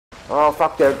Oh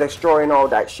fuck, they're destroying all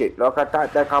that shit. Look at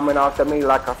that, they're coming after me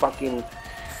like a fucking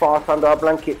fart under a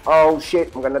blanket. Oh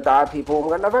shit, I'm gonna die, people.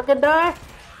 I'm gonna fucking die.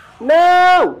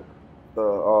 No!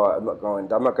 Oh, I'm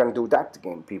not gonna do that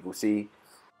again, people. See?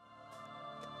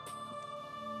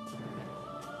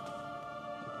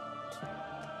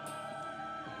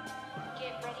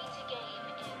 Get ready to game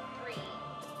in 3,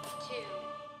 2.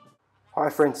 Hi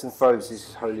friends and foes, this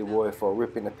is Holy Warrior for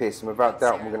ripping the piss, and without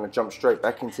doubt we're going to jump straight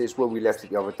back into this where we left it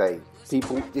the other day.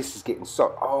 People, this is getting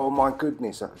so... Oh my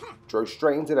goodness, I drove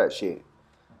straight into that shit.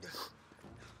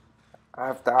 I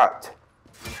have that.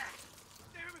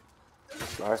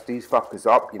 Slice these fuckers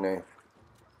up, you know.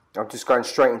 I'm just going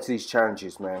straight into these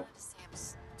challenges, man.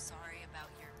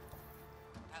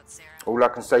 All I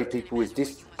can say, people, is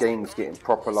this game is getting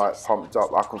proper, like, pumped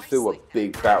up. I can feel a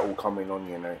big battle coming on,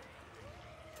 you know.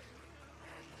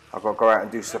 I've got to go out and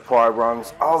do supply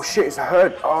runs. Oh shit, it's a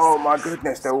herd. Oh my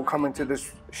goodness, they're all coming to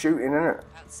this shooting, innit?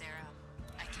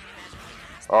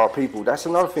 Oh people, that's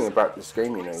another thing about this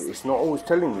game, you know. It's not always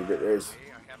telling you that there's...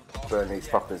 Burn these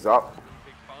fuckers up.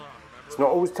 It's not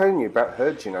always telling you about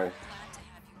herds, you know.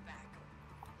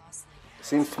 It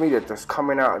seems to me that they're just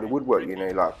coming out of the woodwork, you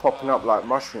know, like popping up like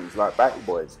mushrooms, like batty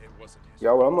boys.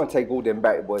 Yo, well, I'm going to take all them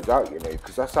batty boys out, you know,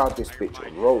 because that's how this bitch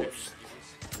rolls.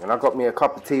 And I got me a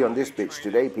cup of tea on this bitch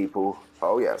today, people.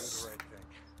 Oh, yes.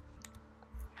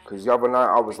 Because the other night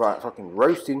I was like fucking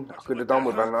roasting. I could have done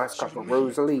with a nice cup of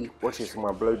Rosalie. Watch this, I'm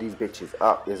going to blow these bitches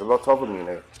up. There's a lot of them, you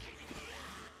know.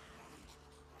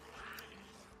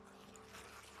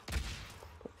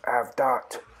 Have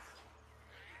that.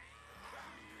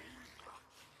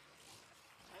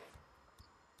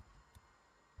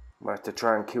 I'm going to have to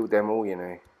try and kill them all, you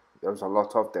know. There's a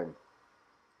lot of them.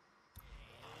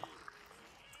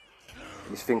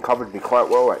 This thing covered me quite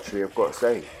well, actually, I've got to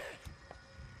say.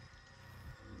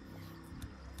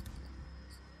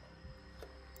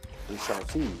 We shall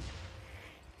see.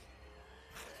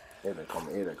 Here they come,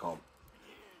 here they come.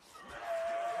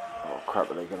 Oh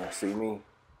crap, are they going to see me?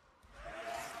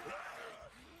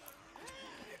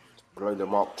 Blow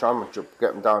them up, try and get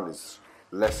them down as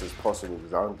less as possible,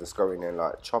 because I'm just going in and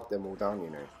like chop them all down, you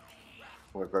know.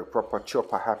 I'm going to go proper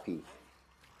chopper happy.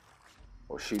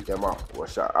 Or shoot them up.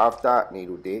 Watch that. Have that,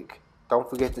 needle dick. Don't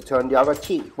forget to turn the other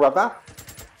cheek, brother.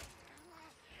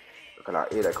 Look at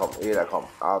that. Here they come. Here they come.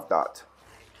 Have that.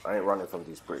 I ain't running from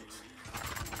these bricks.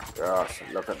 Yes,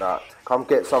 look at that. Come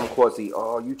get some, Quasi.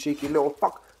 Oh, you cheeky little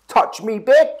fuck. Touch me,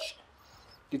 bitch.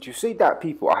 Did you see that,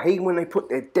 people? I hate when they put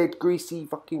their dead, greasy,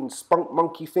 fucking spunk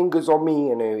monkey fingers on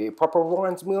me and it proper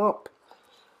winds me up.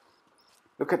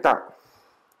 Look at that.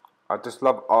 I just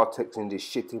love Artex in this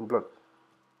shit in blood.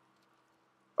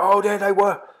 Oh, there they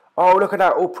were. Oh, look at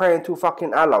that. All praying to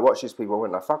fucking Allah. Watch this, people.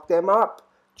 When I fuck them up.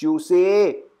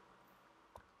 Juicy.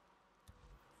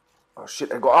 Oh,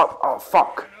 shit. They got up. Oh,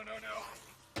 fuck.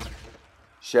 No.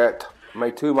 Shit.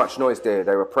 Made too much noise there.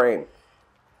 They were praying.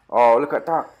 Oh, look at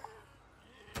that.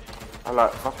 I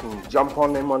like fucking jump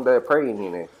on them when they're praying, you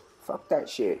know. Fuck that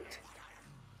shit.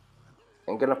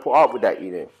 Ain't gonna put up with that,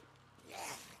 you know.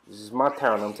 This is my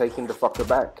town. I'm taking the fucker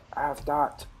back. I have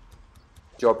that.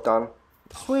 Job done.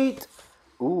 Sweet.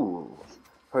 Ooh.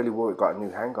 Holy Warrior got a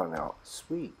new handgun out.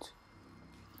 Sweet.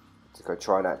 Let's go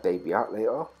try that baby out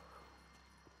later.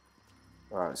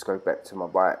 Alright, let's go back to my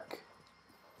bike.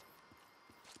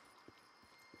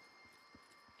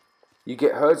 You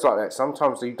get herds like that.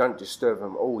 Sometimes you don't disturb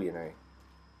them all, you know.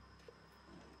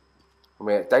 I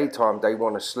mean, at daytime, they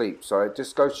want to sleep. So it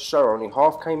just goes to show only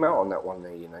half came out on that one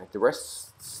there, you know. The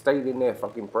rest stayed in there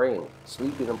fucking praying.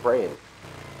 Sleeping and praying.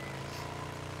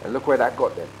 And look where that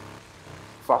got them.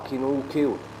 Fucking all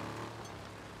killed.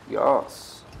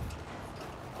 Yes.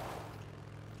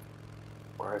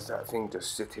 Why is that thing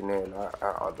just sitting there like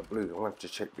out of the blue? I want to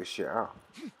check this shit out.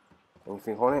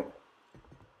 Anything on it?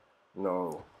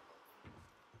 No.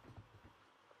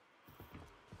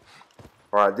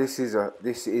 Alright, this is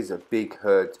a big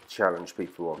herd challenge,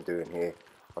 people, I'm doing here.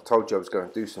 I told you I was going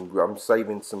to do I'm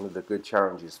saving some of the good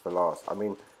challenges for last. I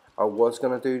mean, I was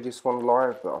going to do this one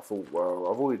live, but I thought, well,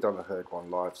 I've already done a herd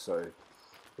one live, so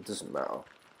it doesn't matter.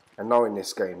 And knowing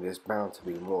this game, there's bound to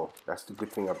be more. That's the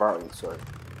good thing about it, so.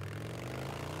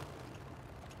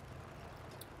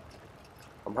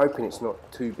 I'm hoping it's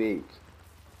not too big.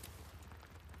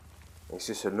 It's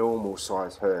just a normal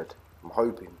size herd. I'm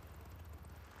hoping.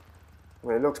 I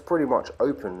mean, it looks pretty much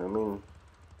open. I mean,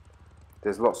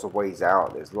 there's lots of ways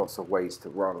out. There's lots of ways to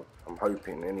run. I'm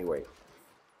hoping anyway.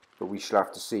 But we shall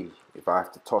have to see. If I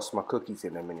have to toss my cookies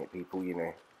in a minute, people, you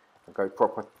know. And go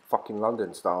proper fucking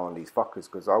London style on these fuckers.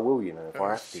 Because I will, you know, if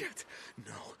I have to. Shit.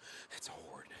 No, it's a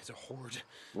horde. It's a horde.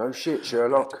 No shit,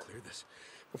 Sherlock. Clear this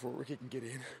before Ricky can get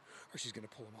in, or she's gonna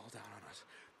pull them all down on us.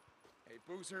 Hey,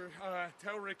 Boozer,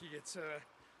 tell Ricky it's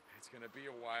gonna be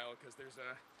a while, because there's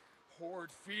a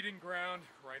HORDE feeding ground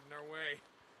right in our way.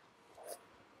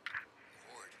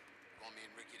 HORDE? Want me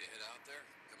and Ricky to head out there?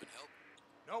 Come and help?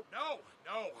 No!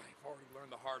 I've already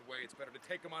learned the hard way. It's better to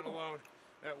take them on alone.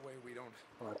 That way we don't...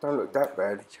 Oh, don't look that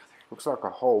bad. Looks like a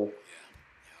hole.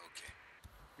 Yeah, okay.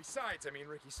 Besides, I mean,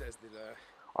 Ricky says that,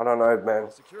 I don't know, man.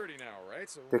 security now, right?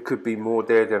 So There could be more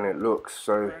there than it looks.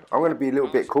 So I'm going to be a little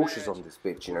bit cautious on this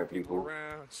bitch, you know, people.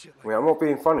 I mean, I'm not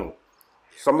being funny.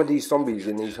 Some of these zombies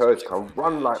in these herds can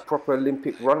run like proper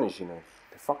Olympic runners, you know.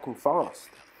 They're fucking fast.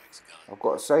 I've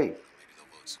got to say. Maybe they'll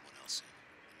vote someone else in.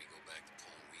 Let me go back to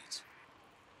pulling weeds.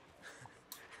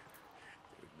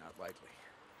 Not likely.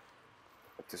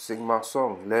 To sing my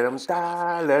song. Let them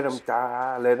die, let them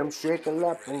die, let them shrivel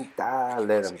up and die,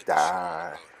 let them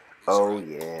die. Oh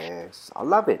yes, I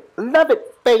love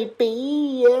it,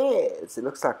 baby, yes. It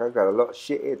looks like I got a lot of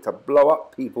shit here to blow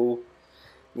up, people.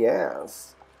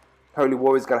 Yes. Holy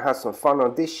Warrior's gonna have some fun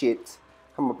on this shit.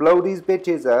 I'm gonna blow these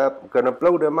bitches up, I'm gonna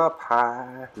blow them up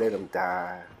high. Let them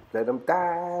die, let them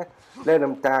die, let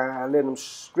them die, let them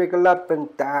shrivel up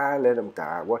and die, let them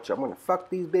die. Watch, I'm gonna fuck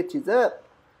these bitches up.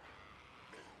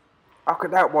 Look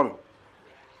at that one.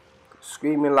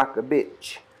 Screaming like a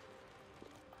bitch.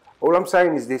 All I'm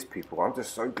saying is this, people. I'm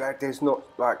just so glad there's not,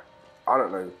 like, I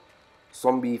don't know,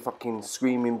 zombie fucking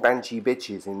screaming banshee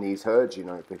bitches in these herds, you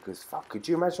know, because, fuck, could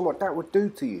you imagine what that would do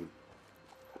to you?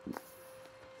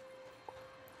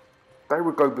 They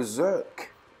would go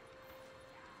berserk.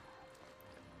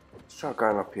 Let's try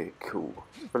going up here. Cool.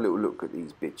 Have a little look at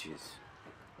these bitches.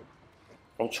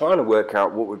 I'm trying to work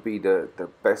out what would be the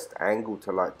best angle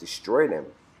to, like, destroy them.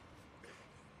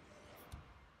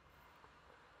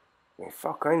 I mean,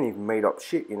 fuck, I ain't even made up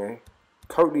shit, you know.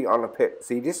 Totally unprepared.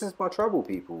 See, this is my trouble,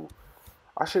 people.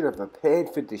 I should have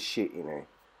prepared for this shit, you know,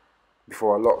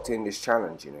 before I locked in this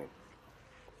challenge, you know.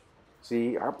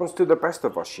 See, it happens to the best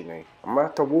of us, you know. I'm gonna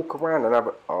have to walk around and have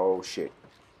a... Oh, shit.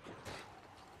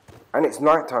 And it's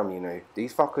nighttime, you know.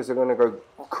 These fuckers are gonna go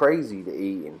crazy to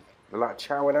eating. They're like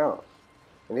chowing out.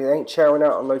 And they ain't chowing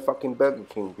out on no fucking Burger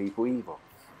King people either.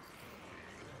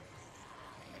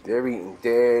 They're eating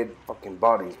dead fucking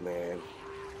bodies, man.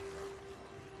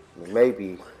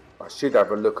 Maybe I should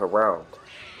have a look around.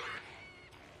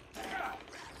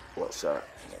 What's that?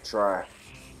 I'll try.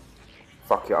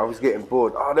 Fuck it, I was getting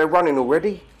bored. Oh, they're running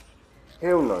already?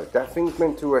 Hell no, that thing's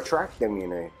meant to attract them, you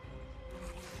know.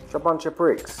 It's a bunch of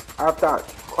pricks. Have that.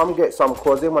 Come get some,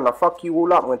 Quasi. When I fuck you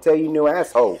all up, I'm gonna tell you new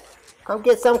asshole. Come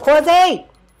get some, Quasi!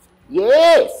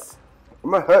 Yes!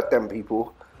 I'm gonna hurt them,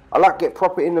 people. I like get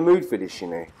proper in the mood for this, you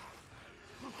know.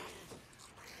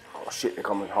 Oh shit, they're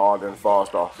coming hard and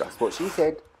fast off. That's what she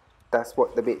said. That's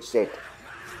what the bitch said.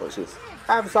 What's this?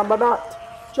 Have some of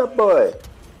that. Job boy.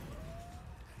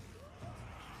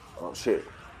 Oh shit.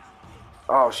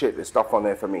 Oh shit, there's stuff on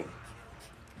there for me.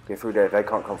 Get through there. They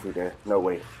can't come through there. No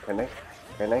way. Can they?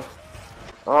 Can they?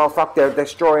 Oh fuck, they're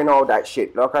destroying all that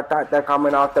shit. Look at that. They're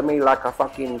coming after me like a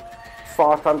fucking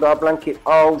fart under a blanket.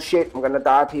 Oh shit, I'm gonna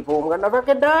die, people. I'm gonna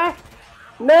fucking die.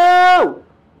 No!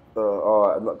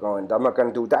 Alright, I'm not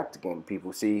gonna do that again,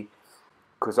 people. See?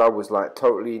 Because I was like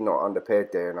totally not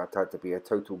unprepared there, and I tried to be a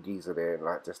total geezer there and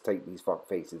like just take these fuck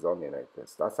faces on, you know.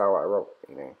 That's how I roll,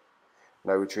 you know.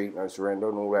 No retreat, no surrender,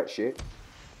 and all that shit.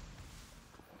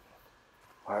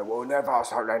 I will never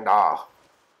surrender.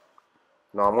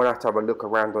 No, I'm gonna have to have a look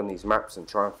around on these maps and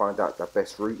try and find out the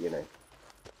best route, you know.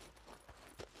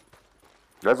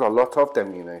 There's a lot of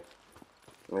them, you know.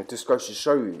 And it just goes to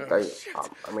show you, they.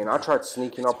 I mean, I tried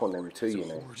sneaking up on them too, you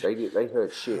know. They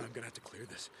heard shit. I'm gonna have to clear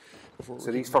this.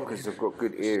 So these fuckers have got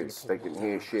good ears. They can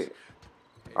hear shit.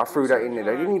 I threw that in there.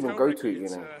 They didn't even go to it, you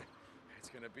know. It's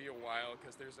gonna be a while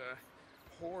because there's a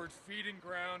HORDE feeding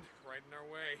ground right in our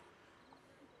way.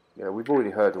 Yeah, we've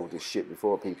already heard all this shit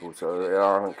before, people. So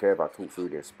I don't care if I talk through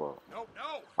this, but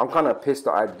I'm kind of pissed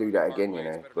that I had to do that again, you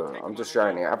know. But I'm just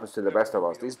showing it happens to the best of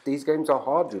us. These games are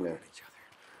hard, you know.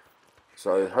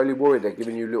 So Holy Warrior, they're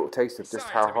giving you a little taste of just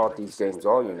how hard these games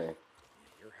are, you know.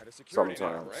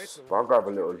 Sometimes. But I'll go have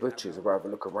a little butchers. I'll go have a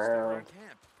look around.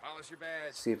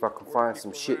 See if I can find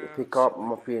some shit to pick up.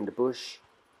 I'm up here in the bush.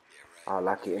 I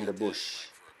like it in the bush.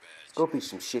 There's got to be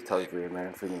some shit over here,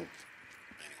 man, for me.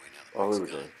 Oh, here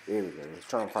we go. Here we go. Let's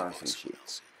try and find some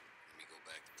shit.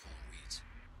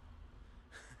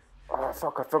 Oh,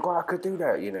 fuck. I forgot I could do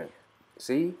that, you know.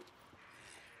 See?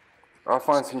 I'll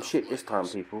find some shit this time,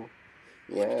 people.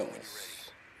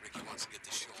 Yes.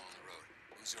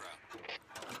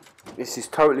 This is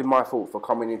totally my fault for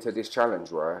coming into this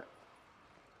challenge, right?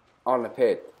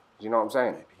 Unprepared. Do you know what I'm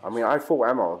saying? I mean, I full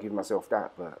ammo, I'll give myself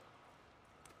that, but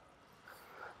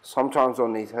sometimes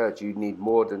on these herds you need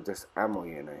more than just ammo,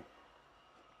 you know.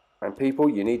 And people,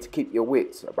 you need to keep your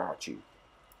wits about you.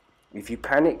 If you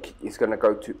panic, it's going to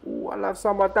go to, oh, I love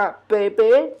some of that,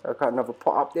 baby. I got another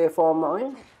pot up there for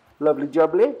mine. Lovely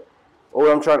jubbly. All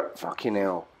I'm trying to, fucking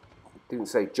hell. Didn't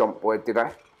say jump boy, did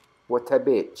I? What a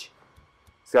bitch.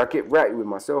 See, I get ratty with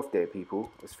myself there,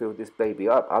 people. Let's fill this baby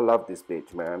up. I love this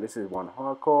bitch, man. This is one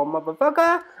hardcore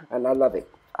motherfucker. And I love it.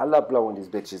 I love blowing these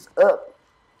bitches up.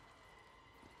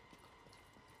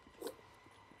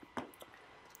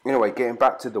 Anyway, getting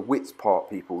back to the wits part,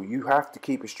 people, you have to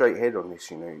keep a straight head on this,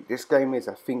 you know. This game is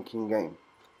a thinking game.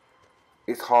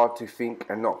 It's hard to think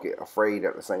and not get afraid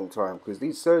at the same time, because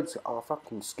these surds are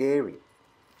fucking scary.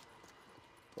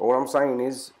 All I'm saying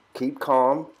is, keep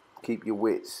calm, keep your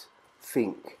wits,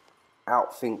 think,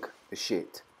 outthink the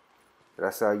shit.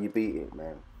 That's how you beat it,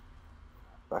 man.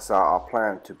 That's how I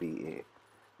plan to beat it.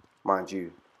 Mind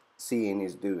you, seeing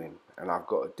is doing, and I've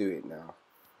got to do it now.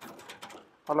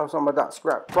 I love some of that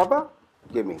scrap, brother.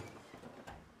 Give me.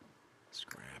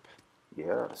 Scrap.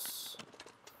 Yes.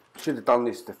 Should have done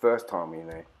this the first time, you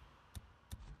know.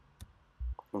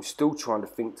 I'm still trying to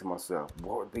think to myself,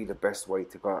 what would be the best way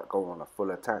to go on a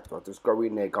full attack? Do I just go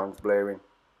in there, guns blaring,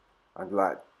 and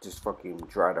like just fucking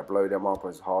try to blow them up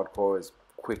as hardcore, as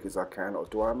quick as I can, or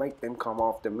do I make them come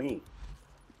after me?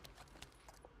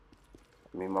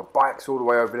 I mean, my bike's all the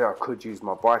way over there. I could use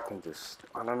my bike and just,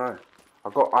 I don't know.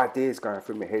 I've got ideas going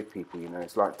through my head, people, you know.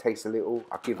 It's like, taste a little,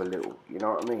 I give a little, you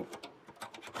know what I mean?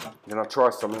 Then I try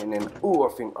something and then, ooh, I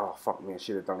think, oh, fuck me, I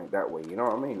should have done it that way, you know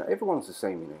what I mean? Like, everyone's the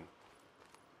same, you know.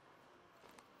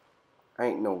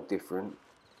 Ain't no different.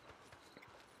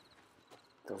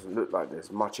 Doesn't look like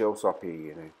there's much else up here,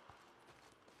 you know.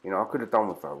 You know, I could have done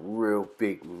with a real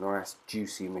big, nice,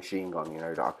 juicy machine gun, you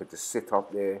know, that I could just sit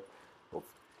up there, or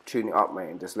tune it up, mate,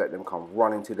 and just let them come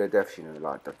running to their deaths, you know,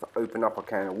 like, to open up a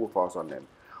can of whoop ass on them.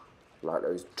 Like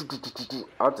those,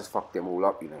 I'll just fuck them all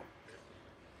up, you know.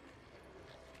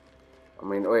 I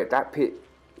mean, oh yeah, that pit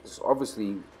is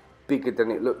obviously bigger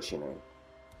than it looks, you know.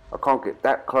 I can't get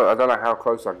that close. I don't know how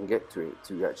close I can get to it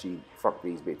to actually fuck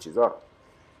these bitches up.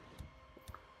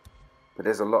 But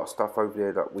there's a lot of stuff over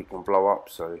there that we can blow up,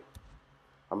 so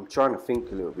I'm trying to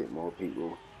think a little bit more,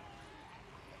 people.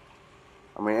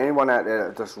 I mean, anyone out there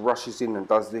that just rushes in and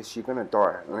does this, you're going to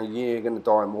die. And you're going to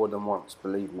die more than once,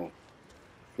 believe me.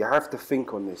 You have to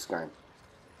think on this game.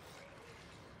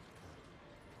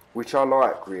 Which I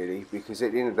like, really, because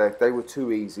at the end of the day, if they were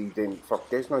too easy, then fuck,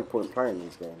 there's no point playing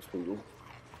these games, people.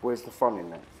 Where's the fun in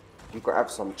that? You've got to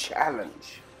have some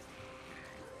challenge.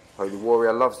 Holy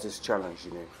Warrior loves this challenge,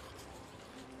 you know.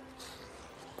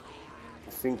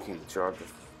 I'm thinking, so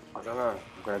I don't know.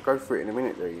 I'm going to go for it in a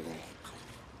minute, though, you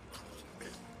know.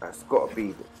 That's got to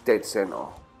be the dead center.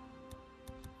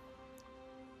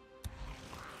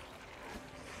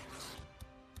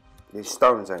 These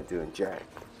stones ain't doing jack.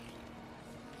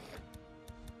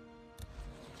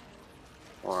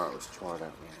 Alright, let's try that,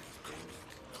 man.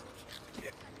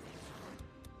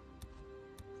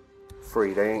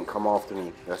 3, they ain't come after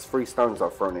me. That's 3 stones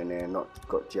I've thrown in there and not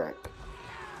got jack.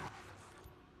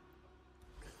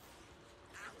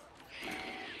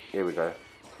 Here we go.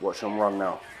 Watch them run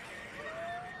now.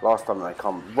 Last time they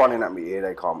come running at me, here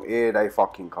they come. Here they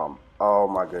fucking come. Oh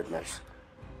my goodness.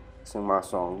 Sing my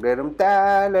song. Let them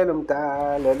die, let them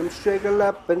die, let them struggle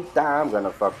up and die. I'm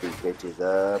gonna fuck these bitches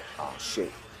up. Oh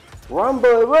shit. Run,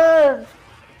 boy, run!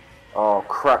 Oh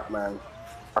crap, man.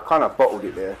 I kind of bottled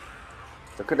it there.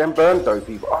 Look at them burn though,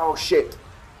 people. Oh shit.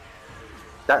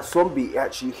 That zombie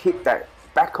actually hit that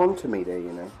back onto me there,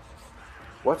 you know.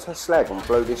 What's a slag? I'm gonna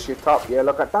blow this shit up. Yeah,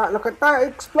 look at that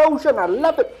explosion. I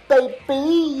love it,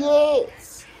 baby.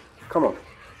 Yes. Come on.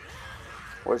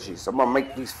 What is this? I'm gonna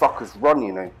make these fuckers run,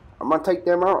 you know. I'm gonna take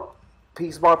them out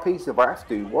piece by piece if I have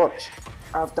to. Watch.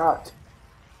 Have that.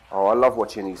 Oh, I love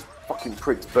watching these fucking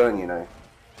pricks burn, you know.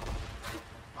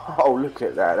 Oh, look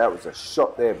at that. That was a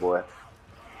shot there, boy.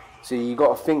 See, you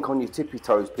got to think on your tippy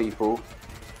toes, people.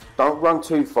 Don't run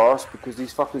too fast because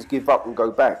these fuckers give up and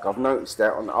go back. I've noticed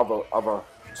that on other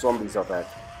zombies I've had.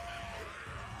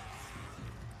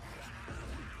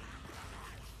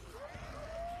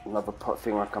 Another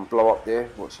thing I can blow up there.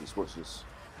 Watch this, watch this.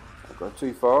 Don't go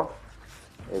too far.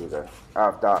 There we go.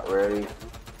 Have that ready.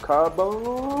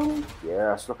 Carbon.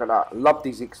 Yes, look at that. Love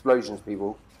these explosions,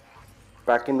 people.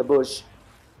 Back in the bush.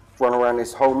 Run around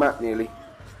this whole map nearly.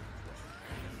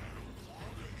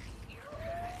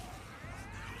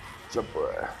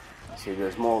 See,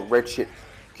 there's more red shit.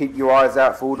 Keep your eyes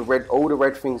out for all the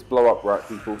red things blow up, right,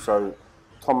 people? So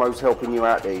Tomo's helping you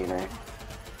out there, you know.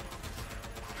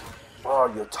 Oh,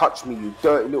 you touched me, you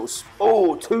dirty little...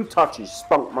 Oh, 2 touches,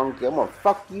 spunk monkey. I'm gonna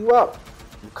fuck you up.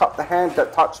 You cut the hand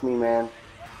that touched me, man.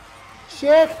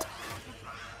 Shit.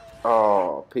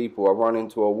 Oh, people, I run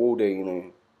into a wall there, you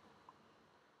know.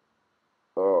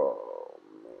 Oh,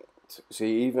 man.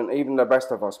 See, even the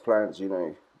best of us plans, you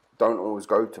know, don't always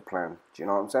go to plan. Do you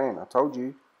know what I'm saying? I told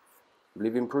you.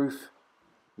 Living proof.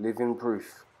 Living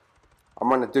proof. I'm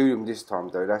gonna do them this time,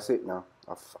 though. That's it now.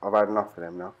 I've had enough of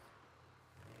them now.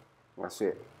 That's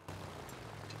it.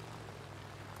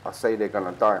 I say they're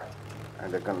gonna die,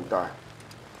 and they're gonna die.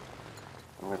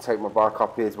 I'm gonna take my bike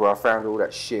up here where I found all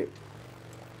that shit.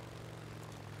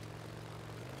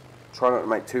 Try not to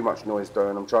make too much noise though,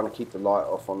 and I'm trying to keep the light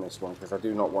off on this one because I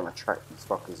do not want to track these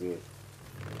fuckers here.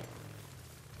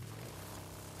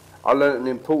 I learned an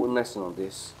important lesson on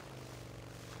this.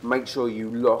 Make sure you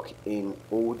lock in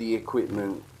all the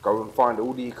equipment. Go and find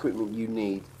all the equipment you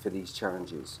need for these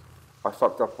challenges. I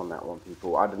fucked up on that one,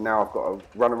 people. Now I've got to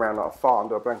run around like a fart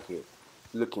under a blanket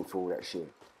looking for all that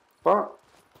shit. But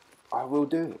I will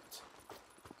do it.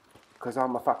 Because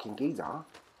I'm a fucking geezer.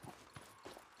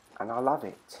 And I love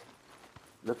it.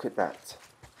 Look at that.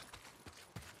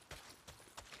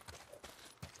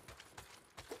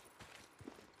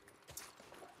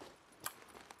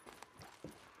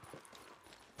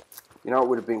 You know, it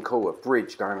would have been cool, a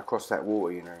bridge going across that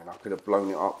water, you know, and I could have blown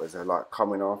it up as they're like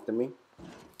coming after me.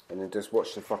 And then just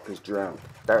watch the fuckers drown.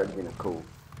 That would have been cool.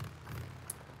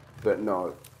 But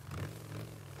no.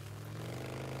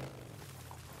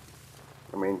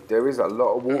 I mean, there is a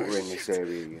lot of water in this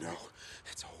area, you know. No,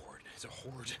 it's a horde. It's a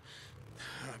horde.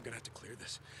 I'm gonna have to clear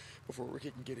this before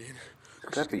Ricky can get in.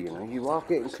 Clever, you know. You are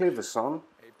getting clever, son.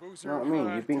 Hey, Boozer, You know what I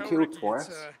mean? You've been tell killed Ricky twice.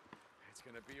 It's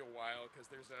gonna be a while because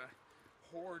there's a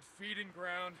horde feeding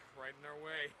ground right in our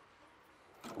way.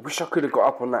 I wish I could have got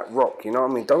up on that rock, you know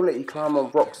what I mean? Don't let you climb on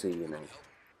rocks here, you know.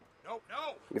 No.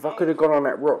 If I could have gone on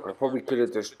that rock, I probably could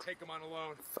have just Take him on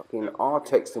alone. fucking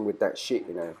R-texted him with that shit,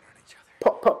 you know.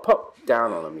 Pop, pop, pop,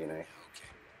 down on him, you know.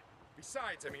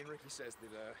 Besides, I mean, Ricky says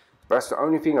that That's the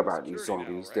only thing about these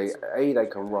zombies. They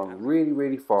can run really,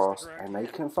 really fast, and they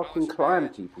can fucking climb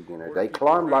people, you know. They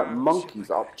climb like monkeys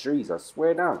up trees, I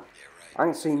swear down. I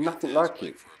ain't seen nothing like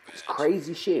it. It's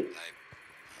crazy shit. Anyway,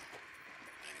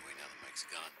 now the mic's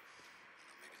gone.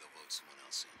 Maybe they'll vote someone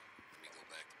else in. Let me go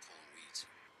back to pulling weeds.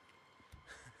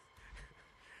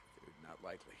 dude, not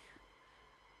likely.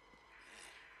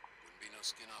 Wouldn't be no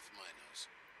skin off my nose.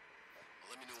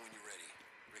 Well, let me know when you're ready.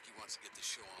 Ricky wants to get this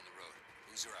show on the road.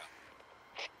 Boozer out.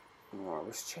 Alright,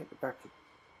 let's check the back.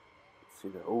 See,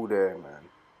 they're all there, man.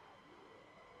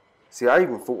 See, I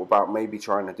even thought about maybe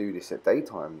trying to do this at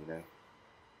daytime, you know.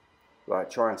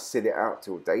 Like, try and sit it out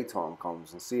till daytime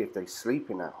comes and see if they sleep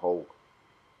in that hole.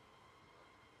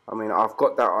 I mean, I've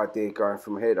got that idea going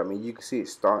from ahead. I mean, you can see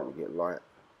it's starting to get light.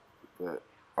 But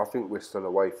I think we're still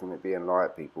away from it being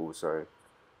light, people, so...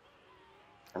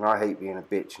 And I hate being a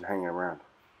bitch and hanging around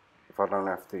if I don't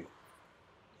have to.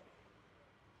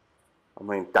 I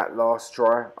mean, that last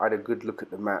try, I had a good look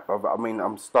at the map. I mean,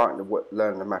 I'm starting to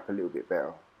learn the map a little bit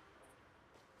better.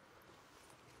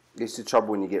 It's the trouble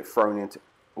when you get thrown into...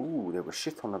 Ooh, there was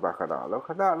shit on the back of that. Look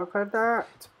at that, look at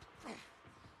that.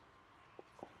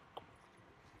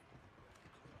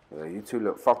 Yeah, you two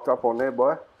look fucked up on there,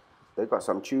 boy. They got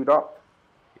some chewed up.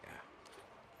 Yeah.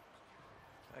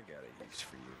 I got a use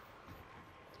for you.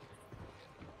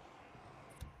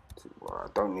 Well, I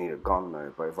don't need a gun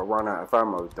though, but if I run out of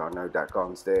ammo, I know that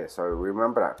gun's there. So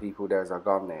remember that, people, there's a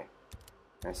gun there.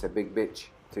 And it's a big bitch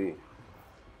too.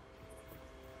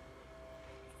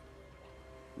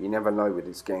 You never know with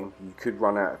this game. You could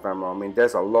run out of ammo. I mean,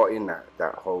 there's a lot in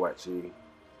that hole actually.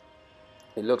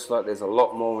 It looks like there's a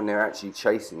lot more when they're actually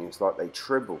chasing you. It's like they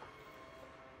triple.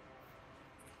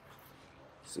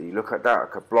 So you look at that. I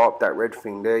could blow up that red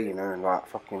thing there, you know, and like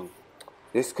fucking...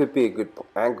 This could be a good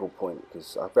angle point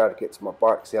because I've got to get to my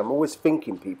bike. See, I'm always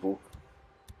thinking, people,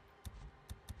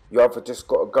 you either just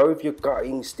got to go with your gut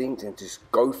instinct and just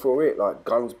go for it, like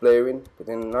guns blaring, but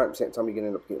then 90% of the time you're going to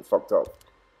end up getting fucked up.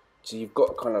 So you've got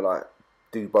to kind of like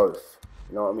do both,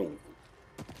 you know what I mean?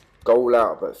 Go all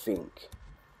out, but think.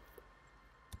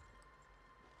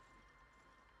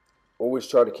 Always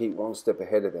try to keep one step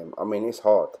ahead of them. I mean, it's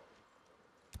hard.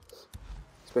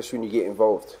 Especially when you get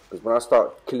involved. Because when I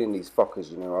start killing these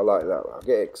fuckers, you know, I like that. I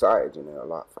get excited, you know. I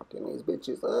like fucking these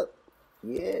bitches up.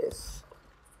 Yes.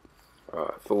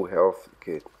 Alright, full health.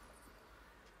 Good.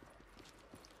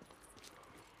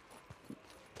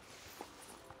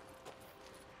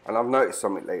 And I've noticed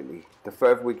something lately. The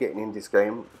further we're getting in this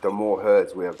game, the more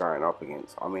herds we are going up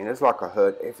against. I mean, there's like a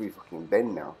herd every fucking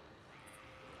bend now.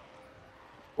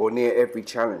 or near every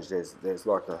challenge there's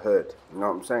like a herd, you know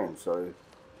what I'm saying? So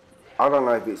I don't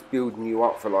know if it's building you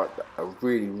up for like a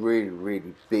really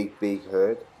big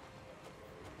herd,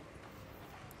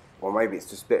 or maybe it's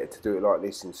just better to do it like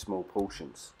this in small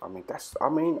portions. I mean,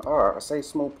 alright, I say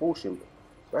small portion,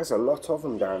 but there's a lot of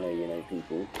them down there, you know,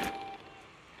 people.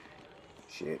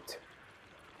 Shit.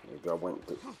 Maybe I went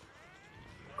to...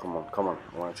 Come on,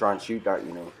 I want to try and shoot that,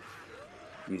 you know.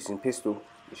 Using pistol,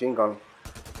 machine gun.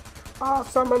 Oh,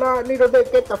 some of that needle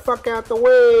dick, get the fuck out the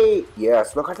way.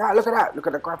 Yes, look at that, look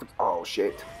at the graphics. Oh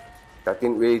shit. That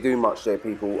didn't really do much there,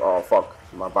 people. Oh fuck,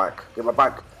 my back, get my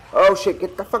back. Oh shit,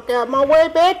 get the fuck out of my way,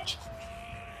 bitch.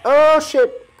 Oh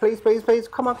shit, please,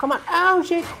 come on. Oh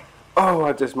shit. Oh,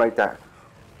 I just made that.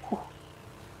 Whew.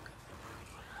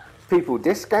 People,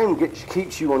 this game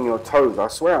keeps you on your toes. I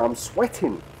swear, I'm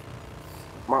sweating.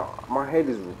 My head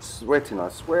is sweating, I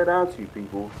swear down to you,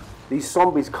 people. These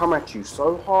zombies come at you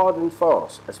so hard and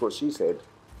fast. That's what she said.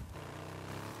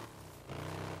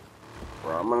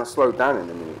 Right, I'm gonna slow down in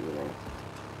a minute, you know.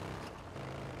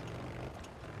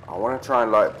 I want to try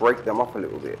and like break them up a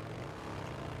little bit.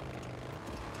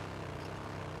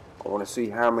 I want to see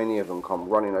how many of them come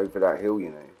running over that hill, you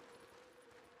know.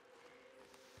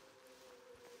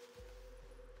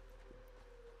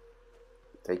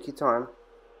 Take your time.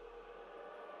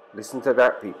 Listen to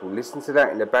that, people. Listen to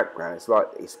that in the background. It's like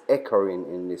it's echoing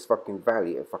in this fucking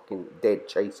valley of fucking dead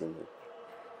chasing me.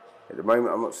 At the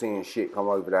moment, I'm not seeing shit come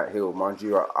over that hill. Mind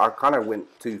you, I kind of went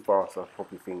too fast. I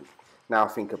probably think, now I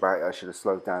think about it, I should have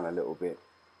slowed down a little bit.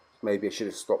 Maybe I should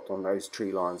have stopped on those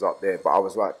tree lines up there. But I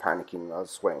was like panicking. I was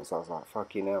sweating. So I was like,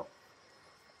 fucking hell.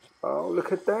 Oh,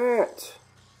 look at that.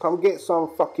 Come get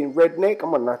some fucking redneck.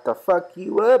 I'm gonna have to fuck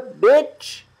you up,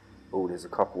 bitch. Oh, there's a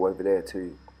couple over there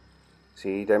too.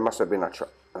 See, they must have been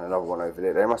another one over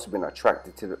there. They must have been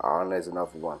attracted to the... Oh, and there's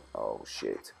another one. Oh,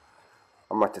 shit.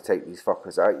 I'm going to have to take these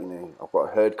fuckers out, you know. I've got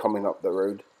a herd coming up the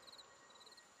road.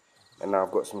 And now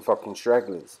I've got some fucking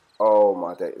stragglers. Oh,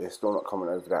 my day. They're still not coming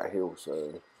over that hill,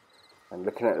 so... And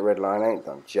looking at the red line, I ain't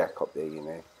done jack up there, you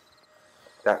know.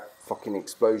 That fucking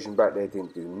explosion back there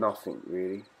didn't do nothing,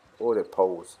 really. All the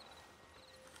poles.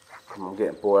 I'm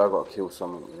getting bored. I've got to kill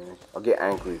someone, you know. I get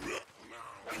angry.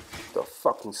 The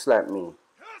fucking slapped me.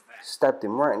 Stabbed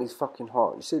him right in his fucking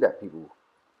heart. You see that, people?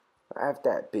 Have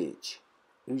that, bitch.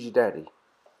 Who's your daddy?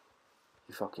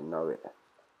 You fucking know it.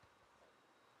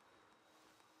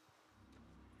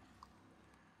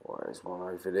 Oh, there's one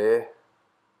over there.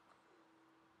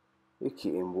 Look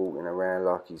at him walking around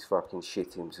like he's fucking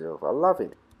shit himself. I love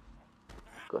it.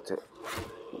 Got it.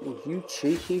 You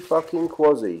cheeky fucking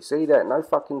quasi. See that? No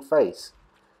fucking face.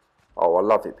 Oh, I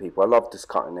love it, people. I love just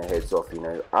cutting their heads off, you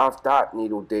know. Have that,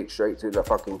 needle dick straight to the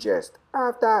fucking chest.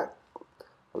 Have that.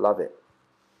 I love it.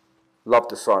 Love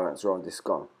the silencer on this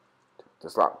gun.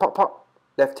 Just like, pop, pop.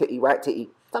 Left titty, right titty.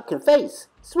 Fucking face.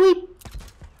 Sweep.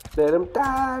 Let them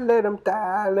die, let them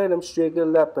die. Let them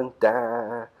striggle up and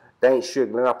die. They ain't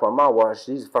striggling up on my watch.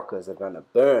 These fuckers are gonna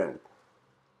burn.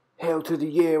 Hell to the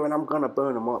year and I'm gonna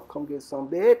burn them up. Come get some,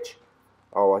 bitch.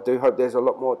 Oh, I do hope there's a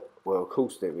lot more. Well, of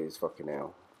course there is, fucking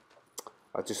hell.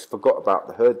 I just forgot about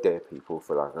the herd there, people,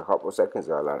 for like a couple of seconds.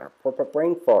 I like a proper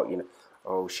brain fart, you know.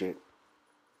 Oh, shit.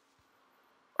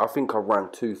 I think I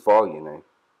ran too far, you know.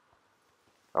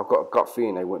 I've got a gut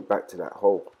feeling they went back to that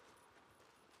hole.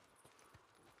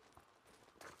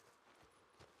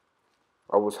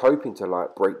 I was hoping to,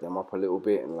 like, break them up a little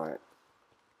bit and, like...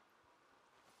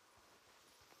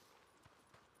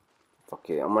 Fuck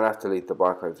it. I'm going to have to leave the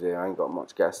bike over there. I ain't got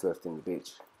much gas left in the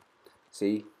bitch.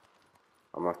 See?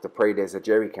 I'm going to have to pray there's a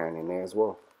jerry can in there as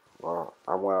well. Well,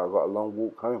 I've got a long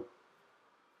walk home.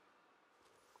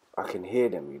 I can hear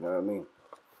them, you know what I mean?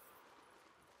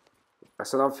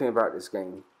 That's another thing about this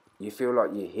game. You feel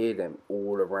like you hear them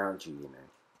all around you, you know.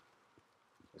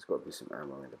 There's got to be some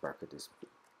ammo in the back of this.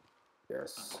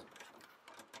 Yes.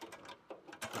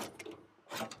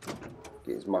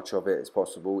 Get as much of it as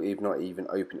possible. If not even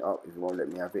open it up. If you won't let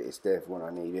me have it, it's there for when I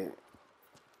need it.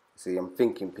 See, I'm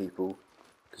thinking, people.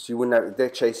 Because you wouldn't have, if they're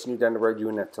chasing you down the road, you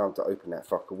wouldn't have time to open that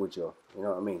fucker, would you? You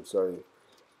know what I mean? So,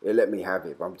 it let me have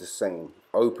it. But I'm just saying,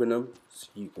 open them so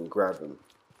you can grab them.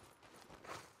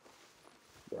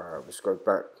 Alright, let's go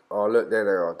back. Oh, look, there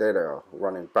they are. There they are.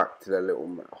 Running back to their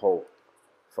little hole.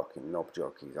 Fucking knob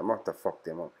jockeys. I'm going to have to fuck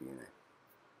them up, you know.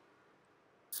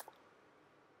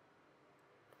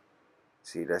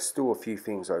 See, there's still a few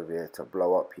things over here to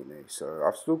blow up, you know. So,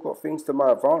 I've still got things to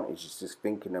my advantage. It's just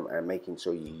thinking them and making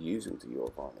sure you use them to your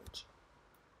advantage.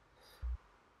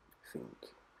 Think.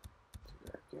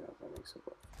 You know, that makes it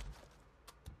work.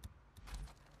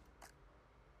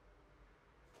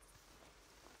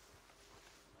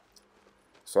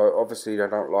 So obviously they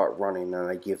don't like running and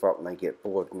they give up and they get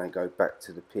bored and they go back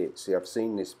to the pit. See, I've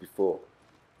seen this before.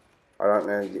 I don't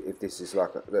know if this is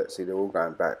like, let's see, they're all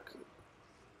going back.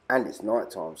 And it's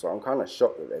night time, so I'm kind of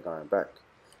shocked that they're going back.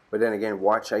 But then again,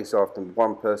 why chase after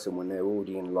one person when they're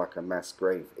already in like a mass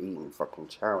grave eating, fucking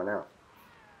chowing out?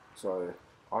 So,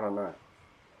 I don't know.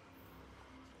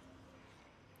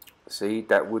 See,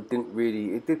 that wood didn't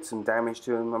really, it did some damage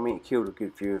to him. I mean, it killed a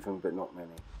good few of them, but not many.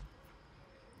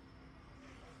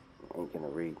 Ain't gonna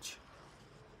reach.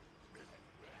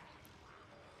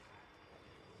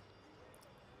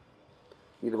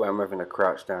 Either way, I'm having to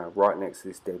crouch down right next to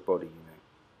this dead body, you know.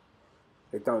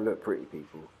 They don't look pretty,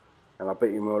 people. And I bet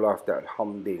you in real life that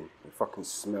hummed in. They fucking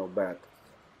smell bad.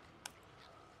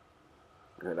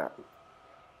 Look at that.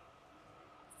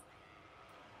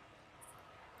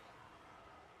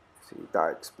 See, that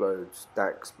explodes, that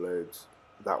explodes,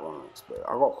 that one explodes.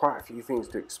 I've got quite a few things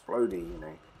to explode here, you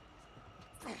know.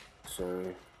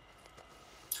 So,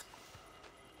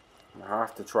 I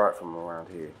have to try it from around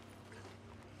here.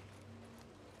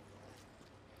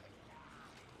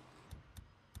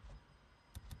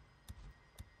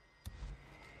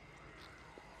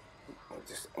 It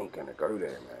just ain't gonna go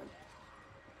there, man.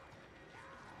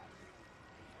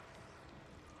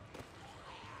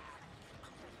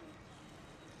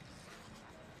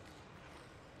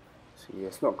 See,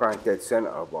 it's not going dead center,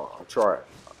 but I'll try it.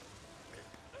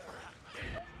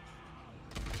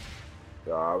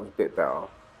 Yeah, I was a bit better.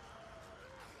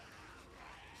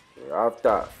 Yeah, I've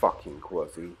that fucking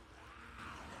quasi.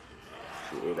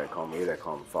 Shit, here they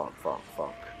come, fuck.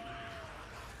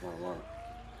 Run.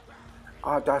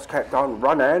 Oh, that's kept on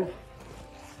running.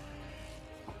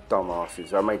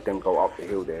 Dumbasses, I made them go up the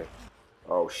hill there.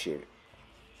 Oh shit.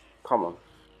 Come on.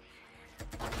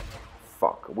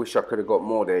 Fuck, I wish I could have got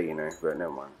more there, you know, but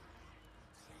never mind.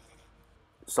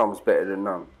 Some's better than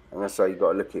none, and that's how you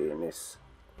gotta look at it in this.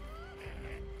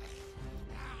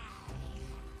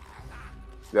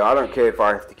 Yeah, I don't care if I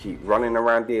have to keep running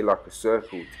around here like a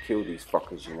circle to kill these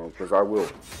fuckers, you know, because I will.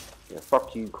 Yeah,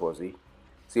 fuck you, Quasi.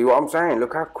 See what I'm saying?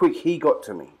 Look how quick he got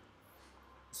to me.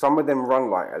 Some of them run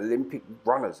like Olympic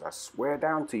runners, I swear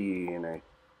down to you, you know.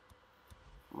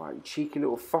 My cheeky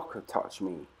little fucker touch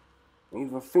me. Don't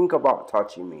even think about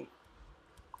touching me.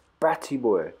 Batty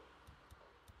boy.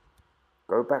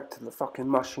 Go back to the fucking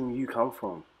mushroom you come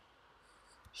from.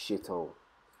 Shithole.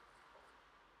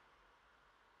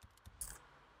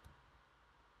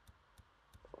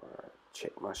 Alright,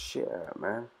 check my shit out,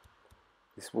 man.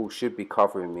 This wall should be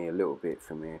covering me a little bit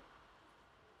from here.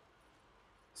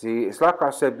 See, it's like I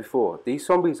said before. These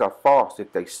zombies are fast.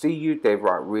 If they see you, they're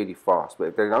right really fast. But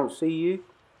if they don't see you,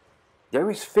 they're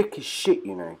as thick as shit,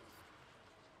 you know.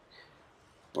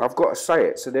 I've got to say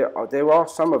it. So there are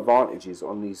some advantages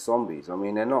on these zombies. I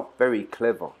mean, they're not very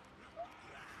clever.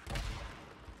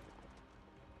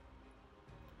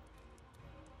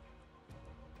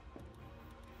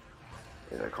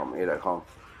 Here they come, here they come.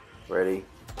 Ready,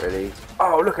 ready.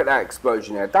 Oh, look at that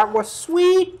explosion there. That was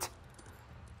sweet.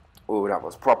 Oh, that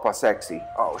was proper sexy.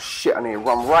 Oh shit, I need to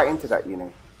run right into that, you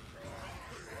know.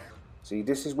 See,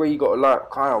 this is where you got to like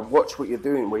kind of watch what you're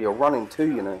doing, where you're running to,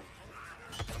 you know.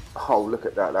 Oh, look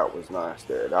at that. That was nice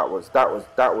there. That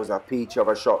was a peach of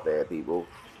a shot there, people.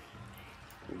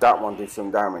 That one did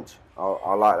some damage.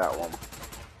 I like that one.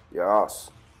 Yes.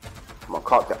 I'm gonna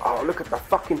cut that. Oh, look at the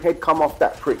fucking head come off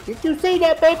that prick. Did you see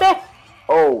that, baby?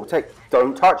 Oh,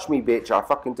 don't touch me, bitch. I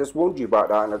fucking just warned you about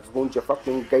that, and I just warned your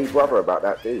fucking gay brother about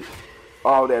that too.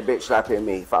 Oh, they're bitch slapping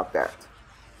me. Fuck that.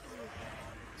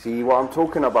 See what I'm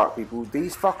talking about, people?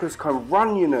 These fuckers can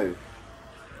run, you know.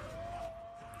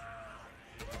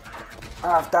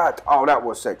 Have that. Oh, that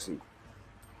was sexy.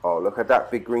 Oh, look at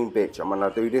that big green bitch. I'm gonna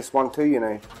do this one too, you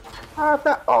know. Have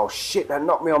that. Oh shit, that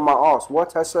knocked me on my ass.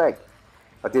 What a slag.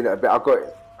 I did it a bit. I got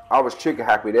it. I was trigger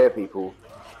happy there, people.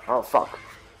 Oh fuck.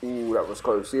 Ooh, that was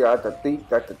close. See, I had the deep,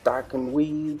 that the dark and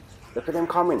weed. Look at them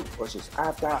coming. Watch this.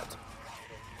 Have that.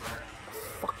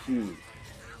 Fuck you.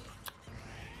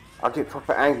 I get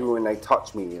proper angry when they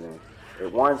touch me, you know.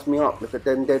 It winds me up. Look at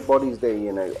them dead bodies there,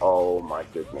 you know. Oh my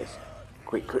goodness.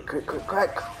 Quick.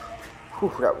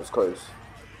 Whew, that was close.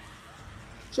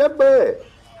 Shabba.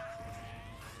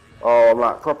 Oh, I'm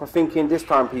like proper thinking this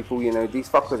time, people, you know. These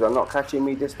fuckers are not catching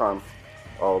me this time.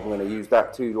 Oh, I'm going to use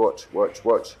that too. Watch.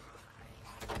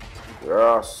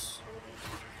 Yes.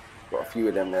 Got a few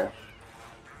of them there.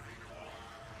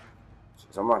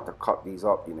 So I'm going to have to cut these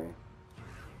up, you know.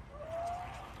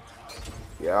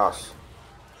 Yes.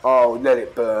 Oh, let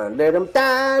it burn. Let them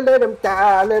die. Let them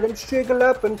striggle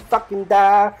up and fucking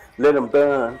die. Let them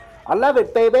burn. I love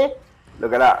it, baby.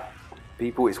 Look at that.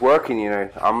 People, it's working, you know.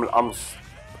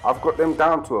 I've got them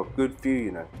down to a good few,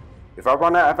 you know. If I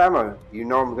run out of ammo, you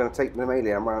know I'm going to take the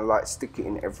melee. I'm going to like stick it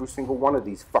in every single one of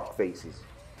these fuck faces.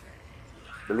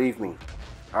 Believe me,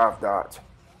 I have that.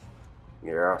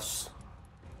 Yes.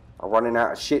 I'm running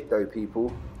out of shit though,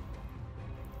 people.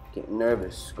 Getting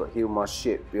nervous. Got to heal my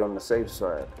shit. Be on the safe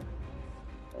side.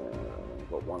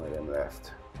 Got one of them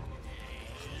left.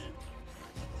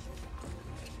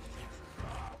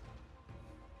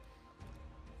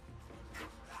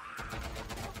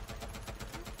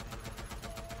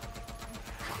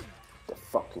 The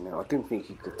fucking hell. I didn't think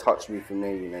he could touch me from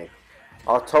there, you know.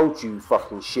 I told you,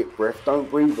 fucking shit breath. Don't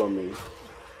breathe on me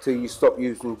till you stop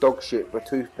using dog shit for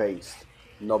toothpaste.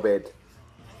 Knobhead.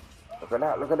 Look at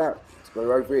that, look at that. Let's go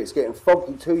over here. It's getting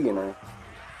foggy too, you know.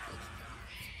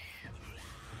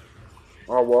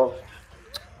 Oh well.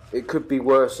 It could be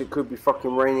worse. It could be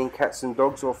fucking raining cats and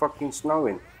dogs or fucking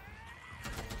snowing.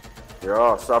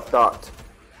 Yeah, so I've ducked.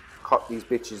 Cut these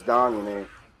bitches down, you know.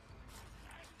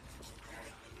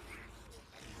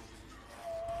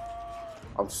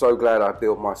 I'm so glad I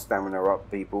built my stamina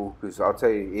up, people, because I'll tell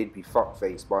you, he'd be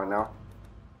fuckface by now.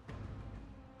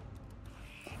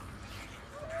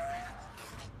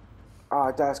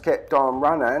 I just kept on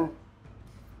running.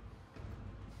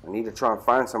 I need to try and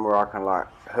find somewhere I can like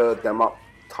herd them up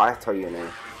tighter, you know.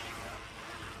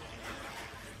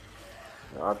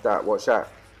 I have that, watch that.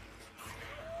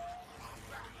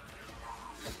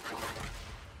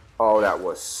 Oh, that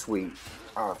was sweet.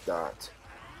 I have that.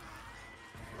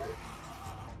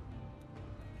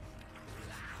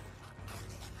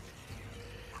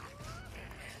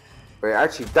 But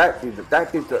actually, that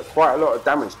did quite a lot of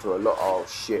damage to a lot. Oh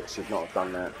shit, should not have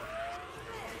done that.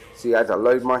 See, I had to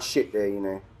load my shit there, you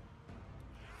know.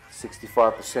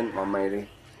 65% my matey.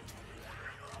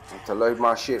 I had to load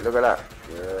my shit, look at that.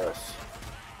 Yes.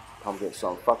 Come get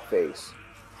some fuckface.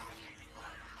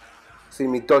 See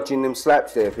me dodging them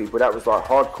slaps there, people. That was like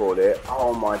hardcore there.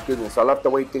 Oh my goodness, I love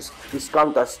the way this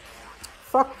gun does.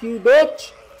 Fuck you,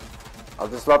 bitch. I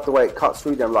just love the way it cuts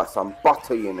through them like some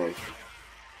butter, you know.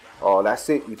 Oh, that's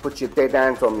it. You put your dead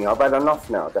hands on me. I've had enough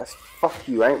now. That's fuck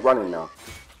you. I ain't running now.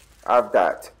 Have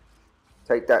that.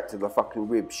 Take that to the fucking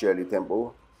ribs, Shirley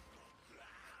Temple.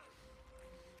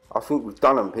 I think we've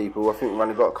done them, people. I think we've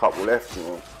only got a couple left, you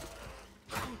know.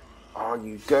 Oh,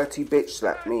 you dirty bitch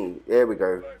slapped me. There we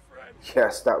go.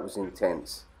 Yes, that was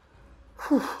intense.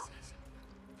 Whew.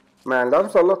 Man, that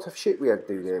was a lot of shit we had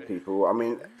to do there, people. I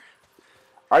mean,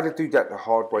 I had to do that the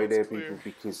hard way there, people,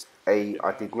 because A,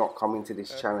 I did not come into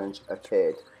this challenge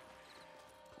prepared.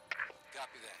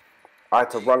 I had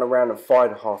to run around and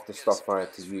find half the stuff I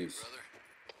had to use.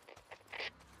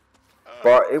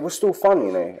 But it was still fun,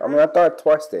 you know. I mean, I died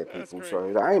twice there, people,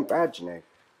 so that ain't bad, you know.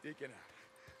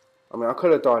 I mean, I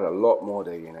could have died a lot more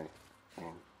there, you know.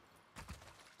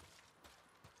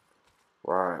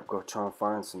 Right, I've got to try and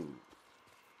find some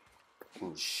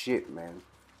fucking shit, man.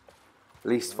 At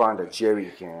least find a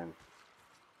jerry can.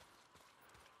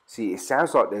 See, it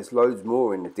sounds like there's loads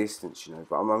more in the distance, you know.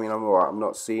 But I mean, I'm alright. I'm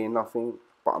not seeing nothing,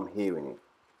 but I'm hearing it.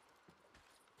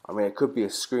 I mean, it could be a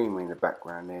screamer in the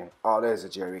background there. Oh, there's a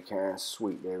jerry can.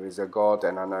 Sweet, there is a God,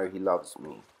 and I know he loves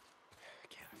me.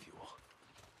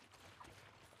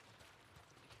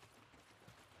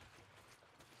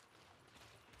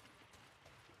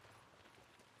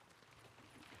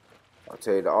 I'll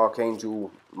tell you, the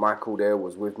Archangel Michael there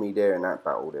was with me there in that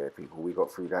battle there, people. We got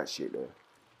through that shit there.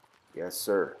 Yes,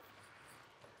 sir.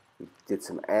 We did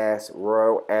some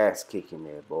royal ass kicking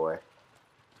there, boy.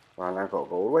 Right, I gotta go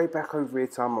all the way back over here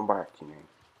till I'm back, you know.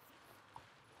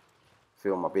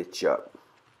 Fill my bitch up.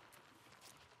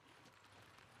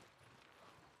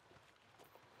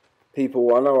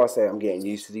 People, I know I say I'm getting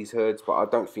used to these herds, but I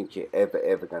don't think you're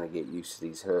ever going to get used to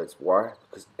these herds. Why?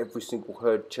 Because every single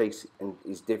herd chase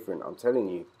is different, I'm telling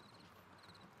you.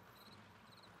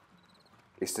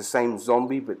 It's the same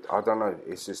zombie, but I don't know,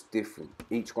 it's just different.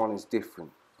 Each one is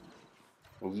different.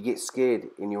 And you get scared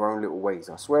in your own little ways.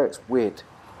 I swear it's weird.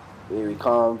 Here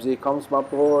comes my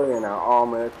boy in our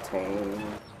armored tank.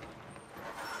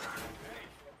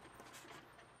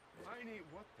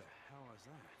 What the hell is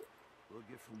that? We'll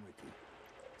get from Ricky.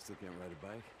 Still can't ride a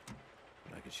bike,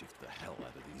 but I can shift the hell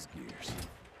out of these gears.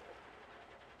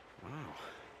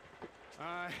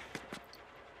 Wow.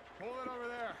 Hold it over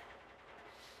there.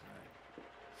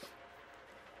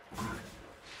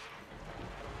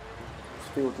 Let's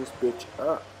fill this bitch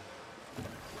up.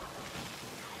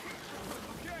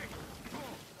 Okay,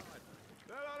 cool.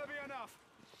 That ought to be enough.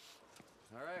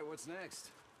 All right, what's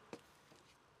next?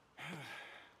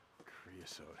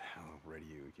 Creosote. How ready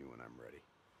you when I'm ready?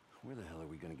 Where the hell are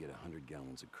we gonna get 100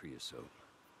 gallons of creosote?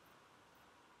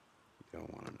 You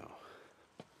don't want to know.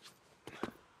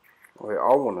 Wait,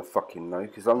 I want to fucking know,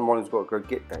 because I'm the one who's got to go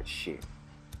get that shit.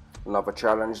 Another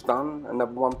challenge done,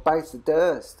 another one bites the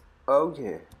dust. Oh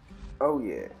yeah, oh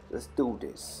yeah, let's do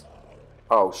this.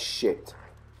 Oh shit.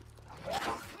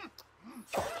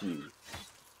 Fuck you.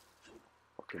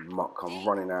 Fucking muck, I'm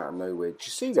running out of nowhere. Did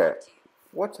you see that?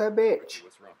 What's her bitch?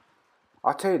 What's wrong?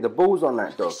 I tell you, the ball's on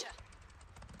that dog.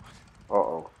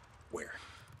 Uh-oh. Where?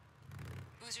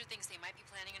 Boozer thinks they might be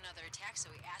planning another attack, so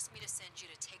he asked me to send you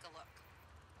to take a look.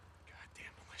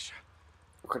 Goddamn militia.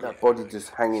 Look at that body just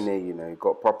hanging there, you know.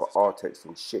 Got proper Artex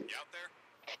and shit. You out there?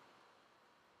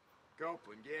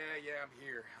 Copeland, yeah, I'm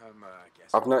here.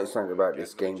 Guess I've noticed something about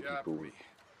this game, people.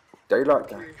 They like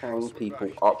to hang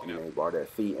people up, you know, by their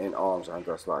feet and arms and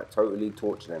just like totally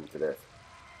torture them to death.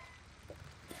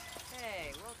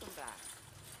 Hey, welcome back.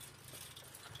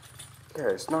 Yeah,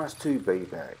 it's nice to be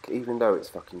back, even though it's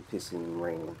fucking pissing and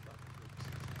raining.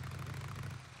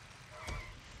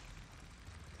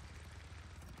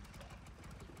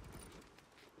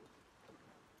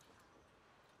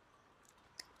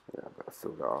 Yeah, I better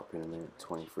fill that up in a minute,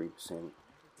 23%.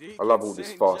 I love all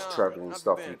this fast travelling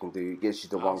stuff you can do. It gets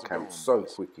you to one camp so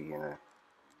quickly, you know.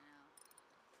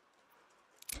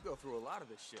 You go through a lot of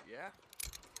this shit, yeah?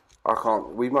 I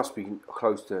can't, we must be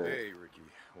close to Hey, Ricky,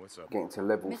 what's up? getting to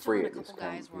level Mitchell 3 and a at this couple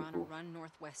camp, guys were on a people. run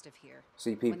northwest of here.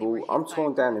 See, When they were people, hit I'm by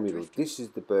torn down the middle. drifters. This is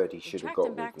the bird he They should have tracked got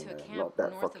him back with, to you a know. camp Not that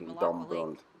north of fucking Malacca dumb Lake.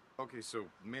 blonde. Okay, so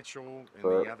Mitchell and the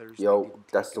But, others. they yo, didn't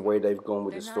that's take the him way out. they've gone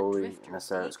with They're the not story, drifters, and that's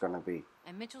how it's Deke. going to be.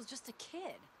 And Mitchell's just a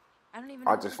kid. I don't even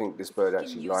know I just think this bird if he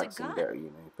actually can use a likes him gun. better, you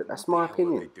know. But that's What my the hell are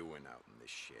opinion. they doing out in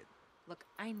this shit? Look,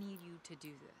 I need you to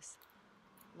do this.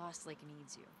 Lost Lake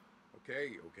needs you.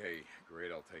 Okay,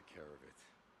 great, I'll take care of it.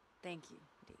 Thank you,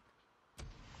 Deke.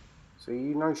 So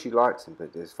you know she likes him,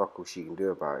 but there's fuck all she can do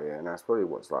about it, and that's probably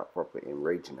what's like proper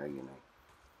enraging her, you know.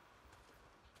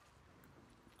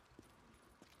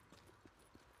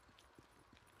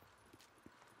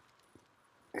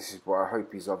 This is why I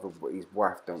hope his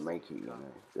wife don't make it, you know.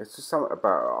 There's just something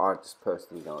about her I just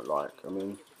personally don't like. I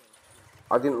mean,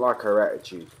 I didn't like her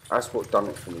attitude. That's what done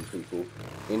it for me, people.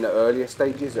 In the earlier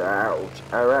stages, her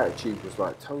attitude was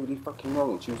like totally fucking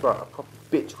wrong, and she was like a proper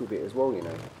bitch with it as well, you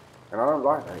know. And I don't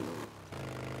like that, you know.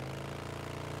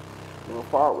 I'm not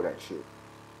part with that shit.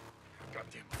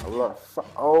 Goddamn. I was like,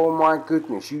 oh my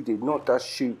goodness, you did not just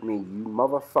shoot me, you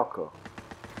motherfucker.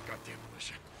 Goddamn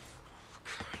militia.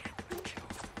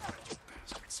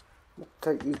 Bastards.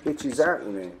 Take these bitches out,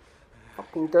 you know.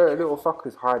 Fucking dirty little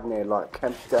fuckers hiding there like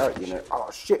camped out, you know. Oh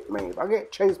shit, man. If I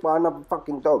get chased by another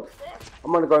fucking dog,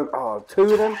 I'm gonna go, oh, 2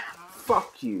 of them?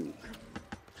 Fuck you.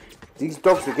 These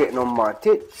dogs are getting on my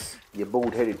tits, you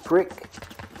bald-headed prick.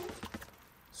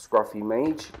 Scruffy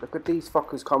mage. Look at these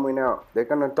fuckers coming out. They're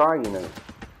gonna die, you know.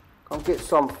 Come get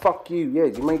some. Fuck you. Yeah,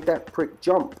 you made that prick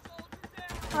jump.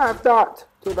 Have that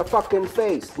to the fucking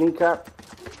face, kneecap.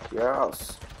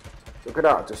 Yes. Look at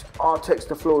that. Just Artex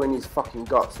the floor in his fucking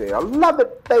guts there. I love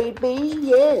it, baby.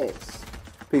 Yes.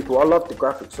 People, I love the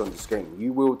graphics on this game.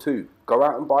 You will too. Go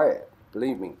out and buy it.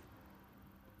 Believe me.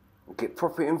 Get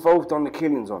proper involved on the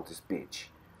killings on this bitch.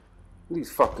 These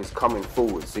fuckers coming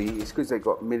forward, see, it's because they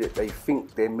got they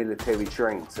think they're military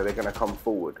trained, so they're gonna come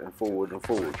forward and forward and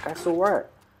forward. That's alright,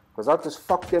 because I just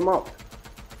fucked them up.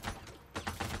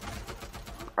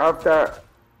 Have that,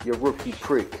 you rookie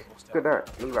prick. Look at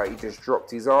that, look like he just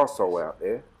dropped his arsehole out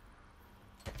there.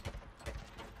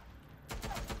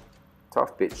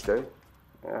 Tough bitch though.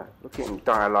 Yeah, look at him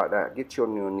die like that. Get you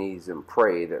on your knees and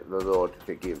pray that the Lord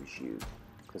forgives you.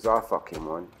 Because I fucking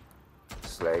won.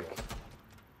 Slag.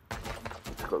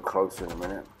 Got closer in a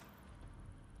minute.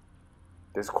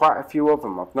 There's quite a few of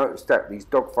them. I've noticed that these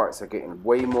dogfights are getting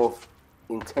way more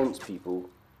intense, people,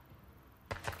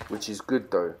 which is good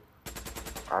though.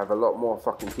 I have a lot more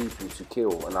fucking people to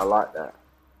kill, and I like that.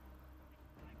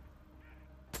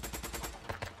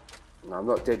 No, I'm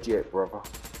not dead yet, brother.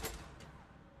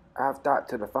 Have that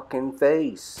to the fucking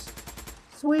face.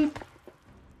 Sweet.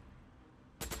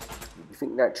 You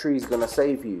think that tree's gonna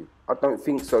save you? I don't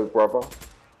think so, brother.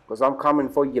 Because I'm coming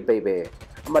for you, baby.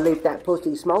 I'm gonna leave that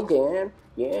pussy smoking.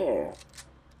 Yeah.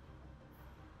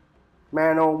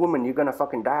 Man or woman, you're gonna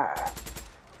fucking die.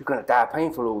 You're gonna die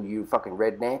painful, you fucking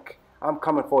redneck. I'm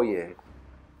coming for you.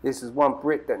 This is one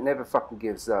Brit that never fucking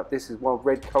gives up. This is one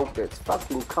red coat that's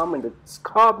fucking coming to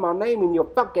carve my name in your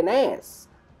fucking ass.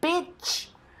 Bitch!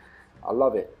 I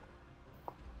love it.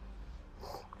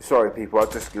 Sorry, people. I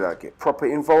just like get proper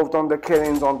involved on the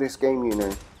killings on this game, you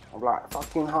know. I'm like,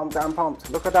 fucking humped and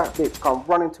pumped. Look at that bitch. Come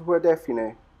running to her death, you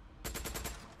know.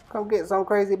 Come get some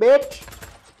crazy bitch.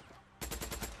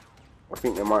 I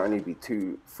think there might only be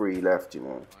 2, 3 left, you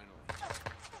know.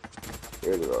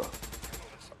 Here we go.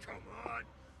 Come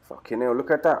Fucking hell,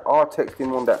 look at that. I texted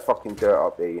him on that fucking dirt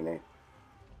up there, you know.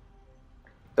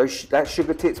 That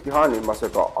sugar tits behind him must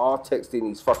have got R-text in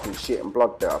his fucking shit and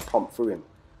blood that I pumped through him.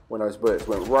 When those bullets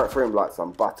went right through him like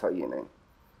some butter, you know.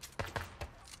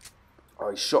 Oh,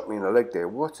 he shot me in the leg there.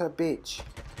 What a bitch.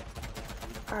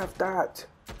 Have that.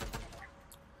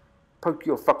 Poke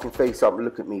your fucking face up and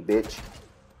look at me, bitch.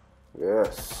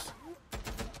 Yes.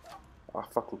 I'll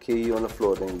fucking kill you on the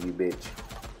floor then, you bitch.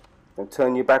 Don't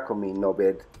turn your back on me,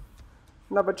 knobhead.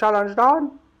 Another challenge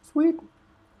done. Sweet.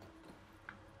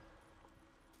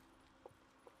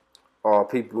 Oh,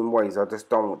 people in ways, I just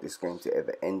don't want this game to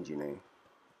ever end, you know.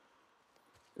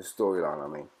 The storyline, I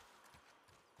mean.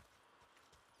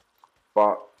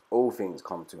 But all things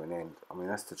come to an end. I mean,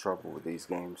 that's the trouble with these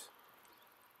games.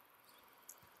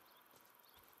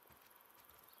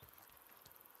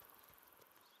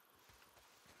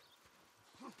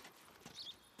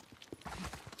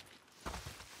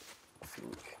 I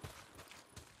think.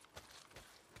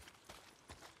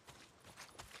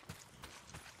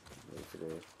 Over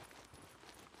there.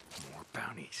 More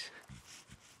bounties.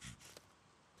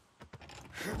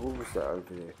 What was that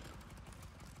over there?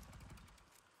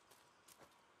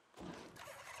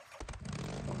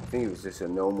 I think it was just a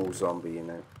normal zombie, you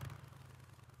know.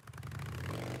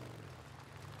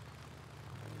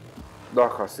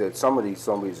 Like I said, some of these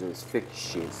zombies are as thick as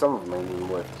shit. Some of them ain't even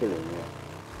worth killing, yeah.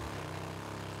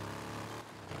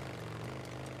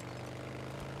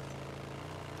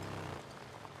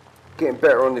 Getting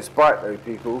better on this bike though,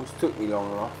 people. It took me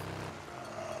long enough.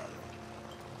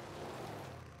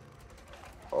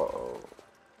 Uh-oh.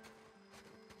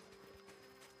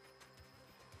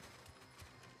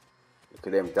 Look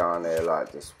at them down there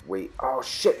like this. Wait. Oh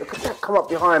shit, look at that come up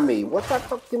behind me. What that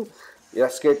fucking... Yeah,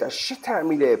 that scared the shit out of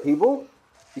me there, people.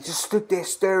 You just stood there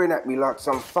staring at me like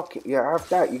some fucking... Yeah, have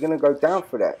that. You're gonna go down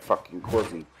for that fucking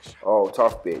quasi. Oh,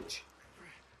 tough bitch.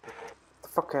 Get the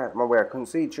fuck out of my way. I couldn't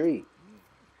see a tree.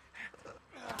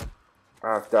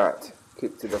 Have that.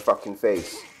 Kick to the fucking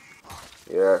face.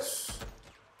 Yes.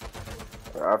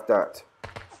 Have that.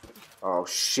 Oh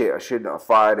shit, I shouldn't have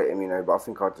fired at him, you know, but I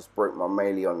think I just broke my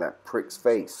melee on that prick's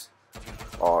face.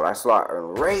 Oh, that's like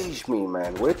enraged me,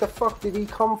 man. Where the fuck did he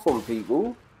come from,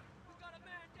 people?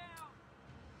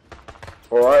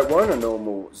 Alright, it wasn't a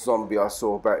normal zombie I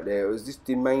saw back there. It was this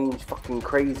deranged fucking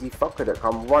crazy fucker that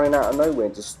come running out of nowhere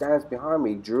and just stands behind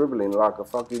me dribbling like a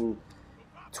fucking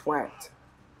twat.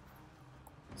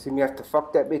 See me have to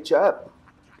fuck that bitch up.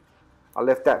 I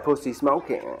left that pussy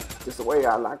smoking. Just the way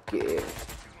I like it.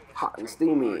 Hot and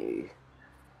steamy.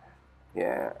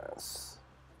 Yes.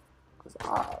 Cause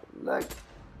I like,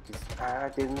 cause I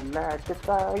didn't like the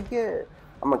fire.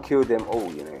 I'm gonna kill them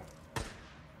all, you know.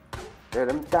 Let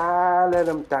them die, let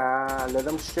them die, let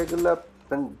them struggle up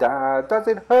and die. Does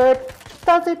it hurt?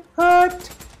 Does it hurt?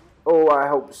 Oh, I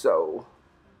hope so.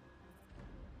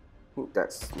 I think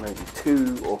that's maybe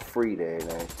 2 or 3 there, you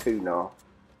know. 2 now.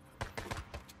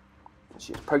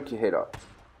 Shit, poke your head up.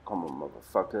 Come on,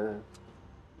 motherfucker.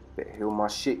 Better heal my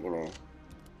shit, you know.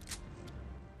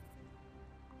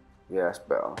 Yeah, that's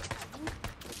better.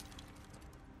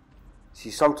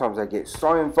 See, sometimes I get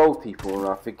so involved, people, and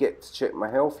I forget to check my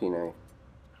health, you know.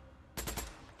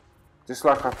 Just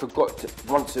like I forgot to,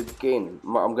 once again,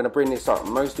 I'm going to bring this up.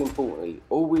 Most importantly,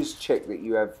 always check that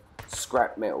you have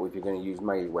scrap metal if you're going to use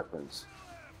melee weapons.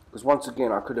 Because once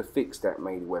again, I could have fixed that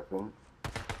melee weapon.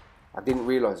 I didn't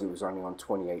realise it was only on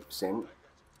 28%.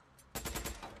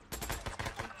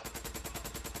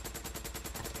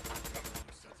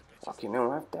 Fucking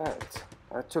hell, have that.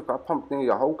 I pumped nearly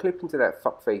the whole clip into that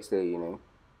fuckface there, you know.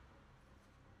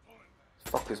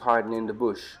 This fucker's hiding in the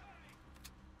bush.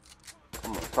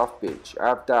 Come on, tough bitch.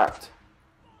 Have that.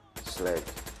 Slag.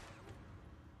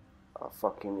 Oh,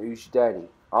 fucking, who's your daddy?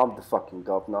 I'm the fucking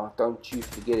governor. Don't you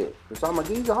forget it. Because I'm a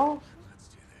geezer. Oh,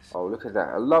 look at that.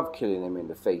 I love killing them in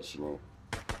the face, you know.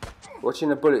 Watching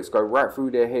the bullets go right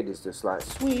through their head is just like,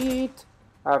 sweet.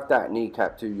 Have that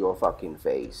kneecap to your fucking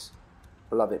face.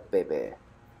 I love it, baby.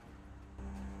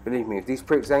 Believe me, if these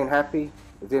pricks ain't happy,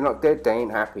 if they're not dead, they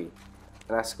ain't happy.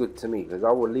 And that's good to me, because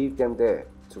I will leave them there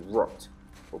to rot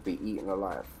or be eaten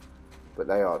alive. But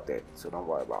they are dead, so don't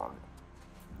worry about it.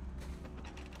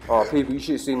 Oh, people, you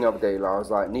should have seen the other day, like, I was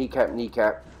like, kneecap,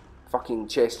 kneecap, fucking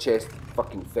chest, chest,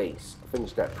 fucking face. I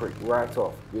finished that prick right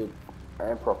off, good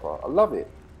and proper. I love it.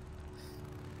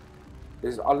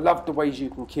 I love the ways you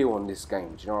can kill on this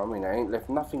game, do you know what I mean? I ain't left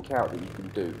nothing out that you can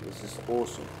do. It's just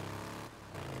awesome.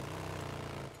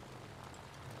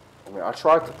 I mean, I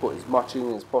try to put as much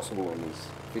in as possible in these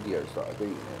videos that I do,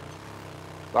 you know.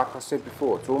 Like I said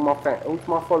before, to all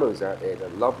my followers out there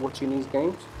that love watching these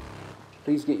games,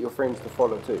 please get your friends to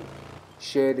follow too.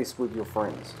 Share this with your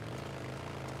friends.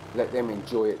 Let them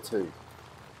enjoy it too.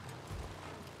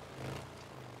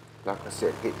 Like I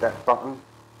said, hit that button,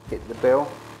 hit the bell.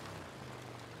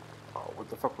 Oh, what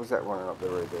the fuck was that running up there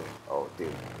right there? Oh,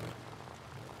 dude.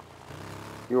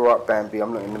 You're right, Bambi.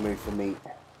 I'm not in the mood for meat.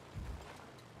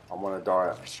 I'm on a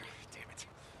diet.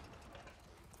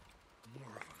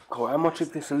 Oh, how much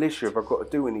of this Alicia have I got to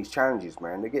do in these challenges,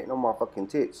 man? They're getting on my fucking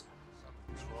tits.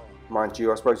 Mind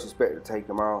you, I suppose it's better to take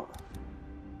them out.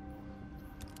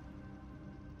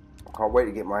 I can't wait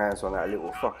to get my hands on that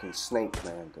little fucking snake,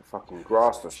 man. The fucking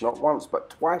grassed us. Not once, but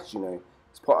twice, you know.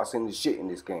 It's put us in the shit in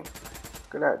this game.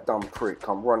 Look at that dumb prick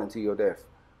come running to your death.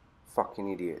 Fucking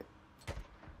idiot.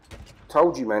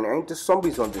 Told you, man, it ain't just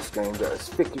zombies on this game that are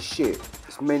thick as shit.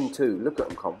 It's men too. Look at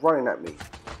them come running at me.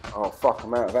 Oh, fuck,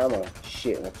 I'm out of ammo.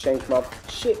 Shit, and I've changed my...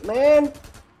 Shit, man!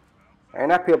 I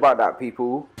ain't happy about that,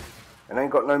 people. And I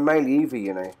ain't got no melee either,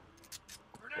 you know.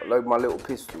 Got to load my little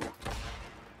pistol.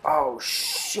 Oh,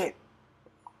 shit!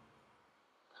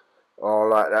 Oh,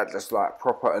 like, that just, like,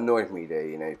 proper annoyed me there,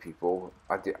 you know, people.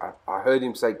 I heard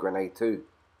him say grenade too.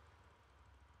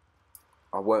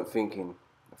 I weren't thinking.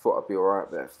 I thought I'd be alright,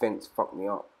 but that fence fucked me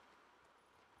up.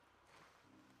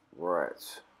 Right.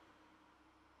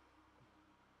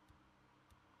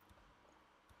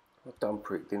 What dumb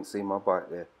prick, didn't see my bike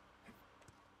there.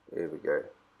 Here we go.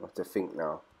 I have to think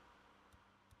now.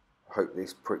 I hope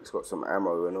this prick's got some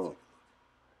ammo and all.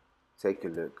 Take a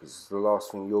look, because it's the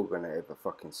last thing you're going to ever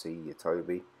fucking see, you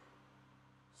Toby.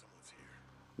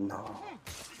 No.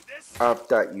 Have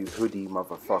that, you hoodie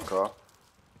motherfucker.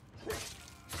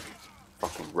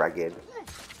 Fucking ragged.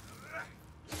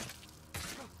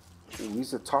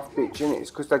 He's a tough bitch, innit?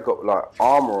 It's because they got like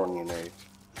armor on, you know.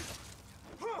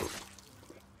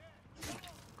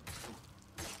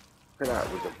 Look at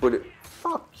that with the bullet.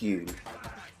 Fuck you.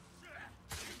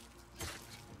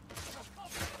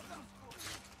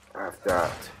 Have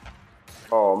that.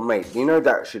 Oh, mate, you know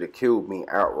that should have killed me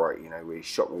outright, you know, where he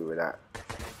shot me with that.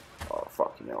 Oh,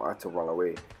 fucking hell, I had to run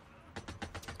away.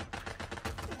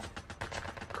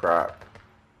 Crap.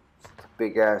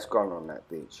 Big ass gun on that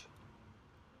bitch.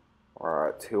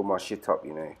 Alright, heal my shit up,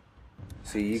 you know.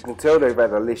 See, you can tell they've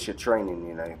had Alicia training,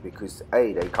 you know, because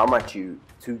A, they come at you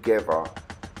together,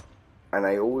 and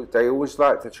they always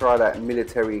like to try that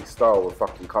military style of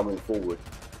fucking coming forward.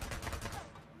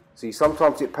 See,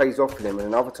 sometimes it pays off for them, and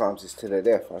then other times it's to their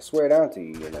death. I swear down to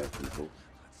you, you know, people.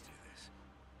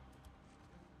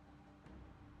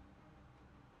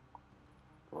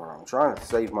 Well, I'm trying to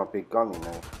save my big gun, you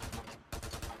know.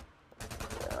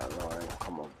 Yeah, 9,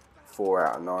 come on. 4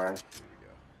 out of 9.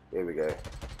 Here we go.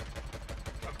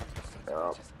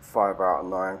 5 out of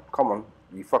 9. Come on,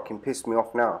 you fucking pissed me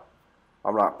off now.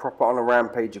 I'm like proper on a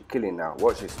rampage of killing now.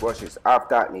 Watch this, watch this. Have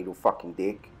that, needle fucking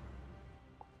dick.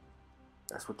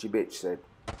 That's what your bitch said.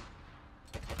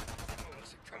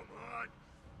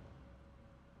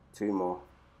 2 more.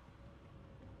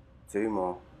 2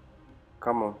 more.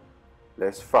 Come on.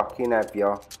 Let's fucking have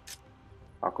ya.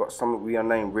 I've got something with your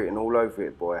name written all over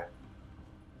it, boy.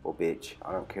 Or bitch.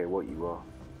 I don't care what you are.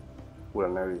 All I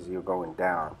know is you're going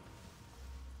down.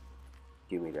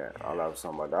 Give me that. I'll have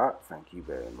some of that. Thank you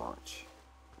very much.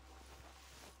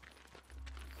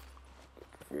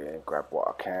 Yeah, grab what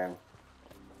I can.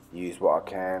 Use what I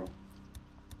can.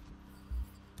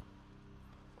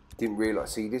 Didn't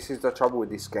realise. See, this is the trouble with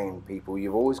this game, people.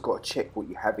 You've always got to check what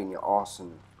you have in your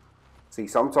arsenal. See,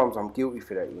 sometimes I'm guilty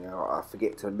for that, you know. I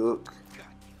forget to look.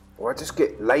 Or I just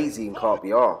get lazy and can't be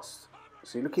arsed.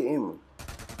 See, look at him.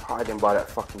 Hiding by that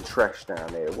fucking trash down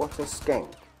there. What a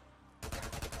skank.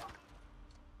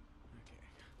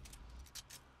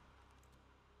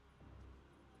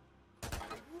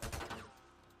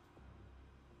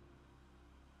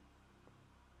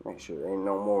 Make sure there ain't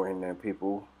no more in there,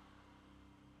 people.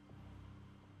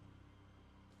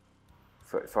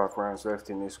 35 rounds left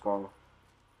in this gun.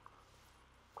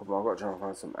 Come on, I've got to try and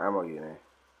find some ammo, you know.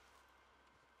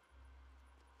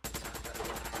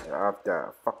 Yeah, I have that. I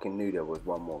fucking knew there was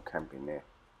one more camp in there.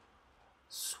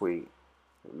 Sweet.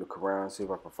 Look around, see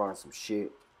if I can find some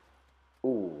shit.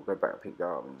 Ooh, go back and pick that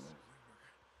up.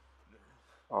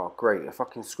 Oh, great. A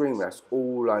fucking screamer. That's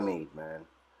all I need, man.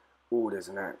 Ooh, there's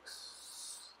an axe.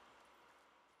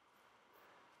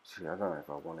 Gee, I don't know if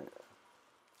I want it.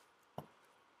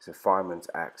 It's a fireman's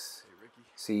axe.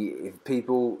 See, if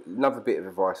people, another bit of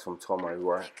advice from Tomo,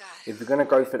 right? If you're going to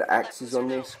go for the axes on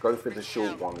this, go for the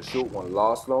short one. The short one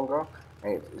lasts longer,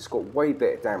 and it's got way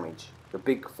better damage. The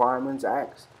big fireman's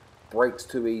axe breaks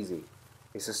too easy.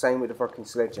 It's the same with the fucking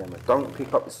sledgehammer. Don't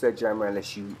pick up the sledgehammer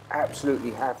unless you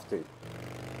absolutely have to.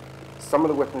 Some of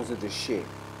the weapons are just shit.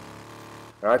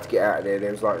 I had to get out of there.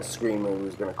 There was like a screamer who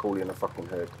was going to call in a fucking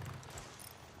herd.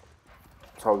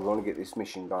 Told me, I want to get this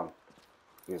mission done.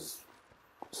 Because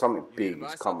something big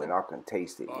is coming. I can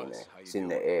taste it, you know. It's in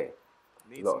the air.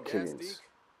 A lot of killings.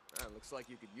 Looks like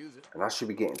you could use it. And I should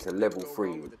be getting to level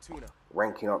 3.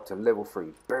 Ranking up to level 3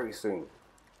 very soon.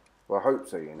 Well, I hope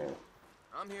so, you know.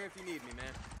 I'm here if you need me,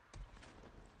 man.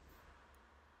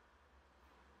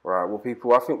 Right, well,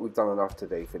 people, I think we've done enough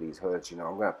today for these herds, you know.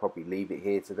 I'm going to probably leave it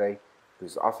here today.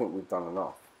 Because I think we've done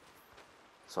enough.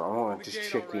 So I want to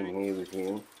just check in here with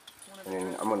him. And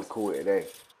then I'm going to call it a day.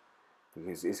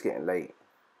 Because it's getting late.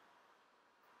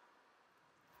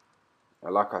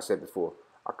 And like I said before,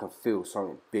 I can feel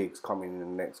something big's coming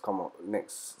in the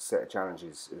next set of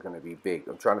challenges is going to be big.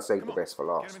 I'm trying to save the best for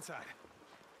last. Get him inside.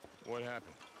 What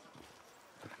happened?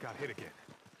 Got hit again.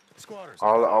 Squatters.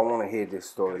 I want to hear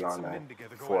this storyline now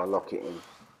before I lock it in.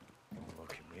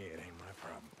 Look at me, it ain't my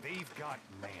problem. They've got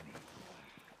Manny.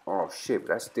 Oh shit,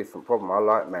 that's a different problem. I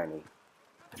like Manny.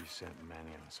 You sent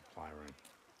Manny on a supply run.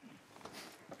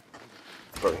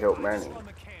 Got to help Manny.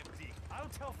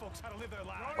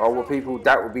 Oh well, people,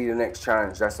 that will be the next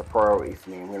challenge. That's a priority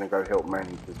for me. I'm gonna go help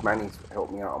Manny because Manny's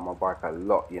helped me out on my bike a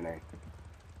lot, you know.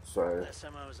 So last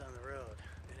time I was on the road,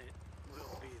 and it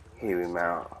will be the hear him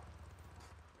out,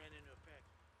 ran into a pack.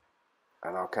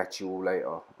 and I'll catch you all later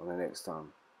on the next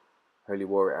time. Holy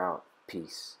War it out.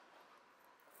 Peace.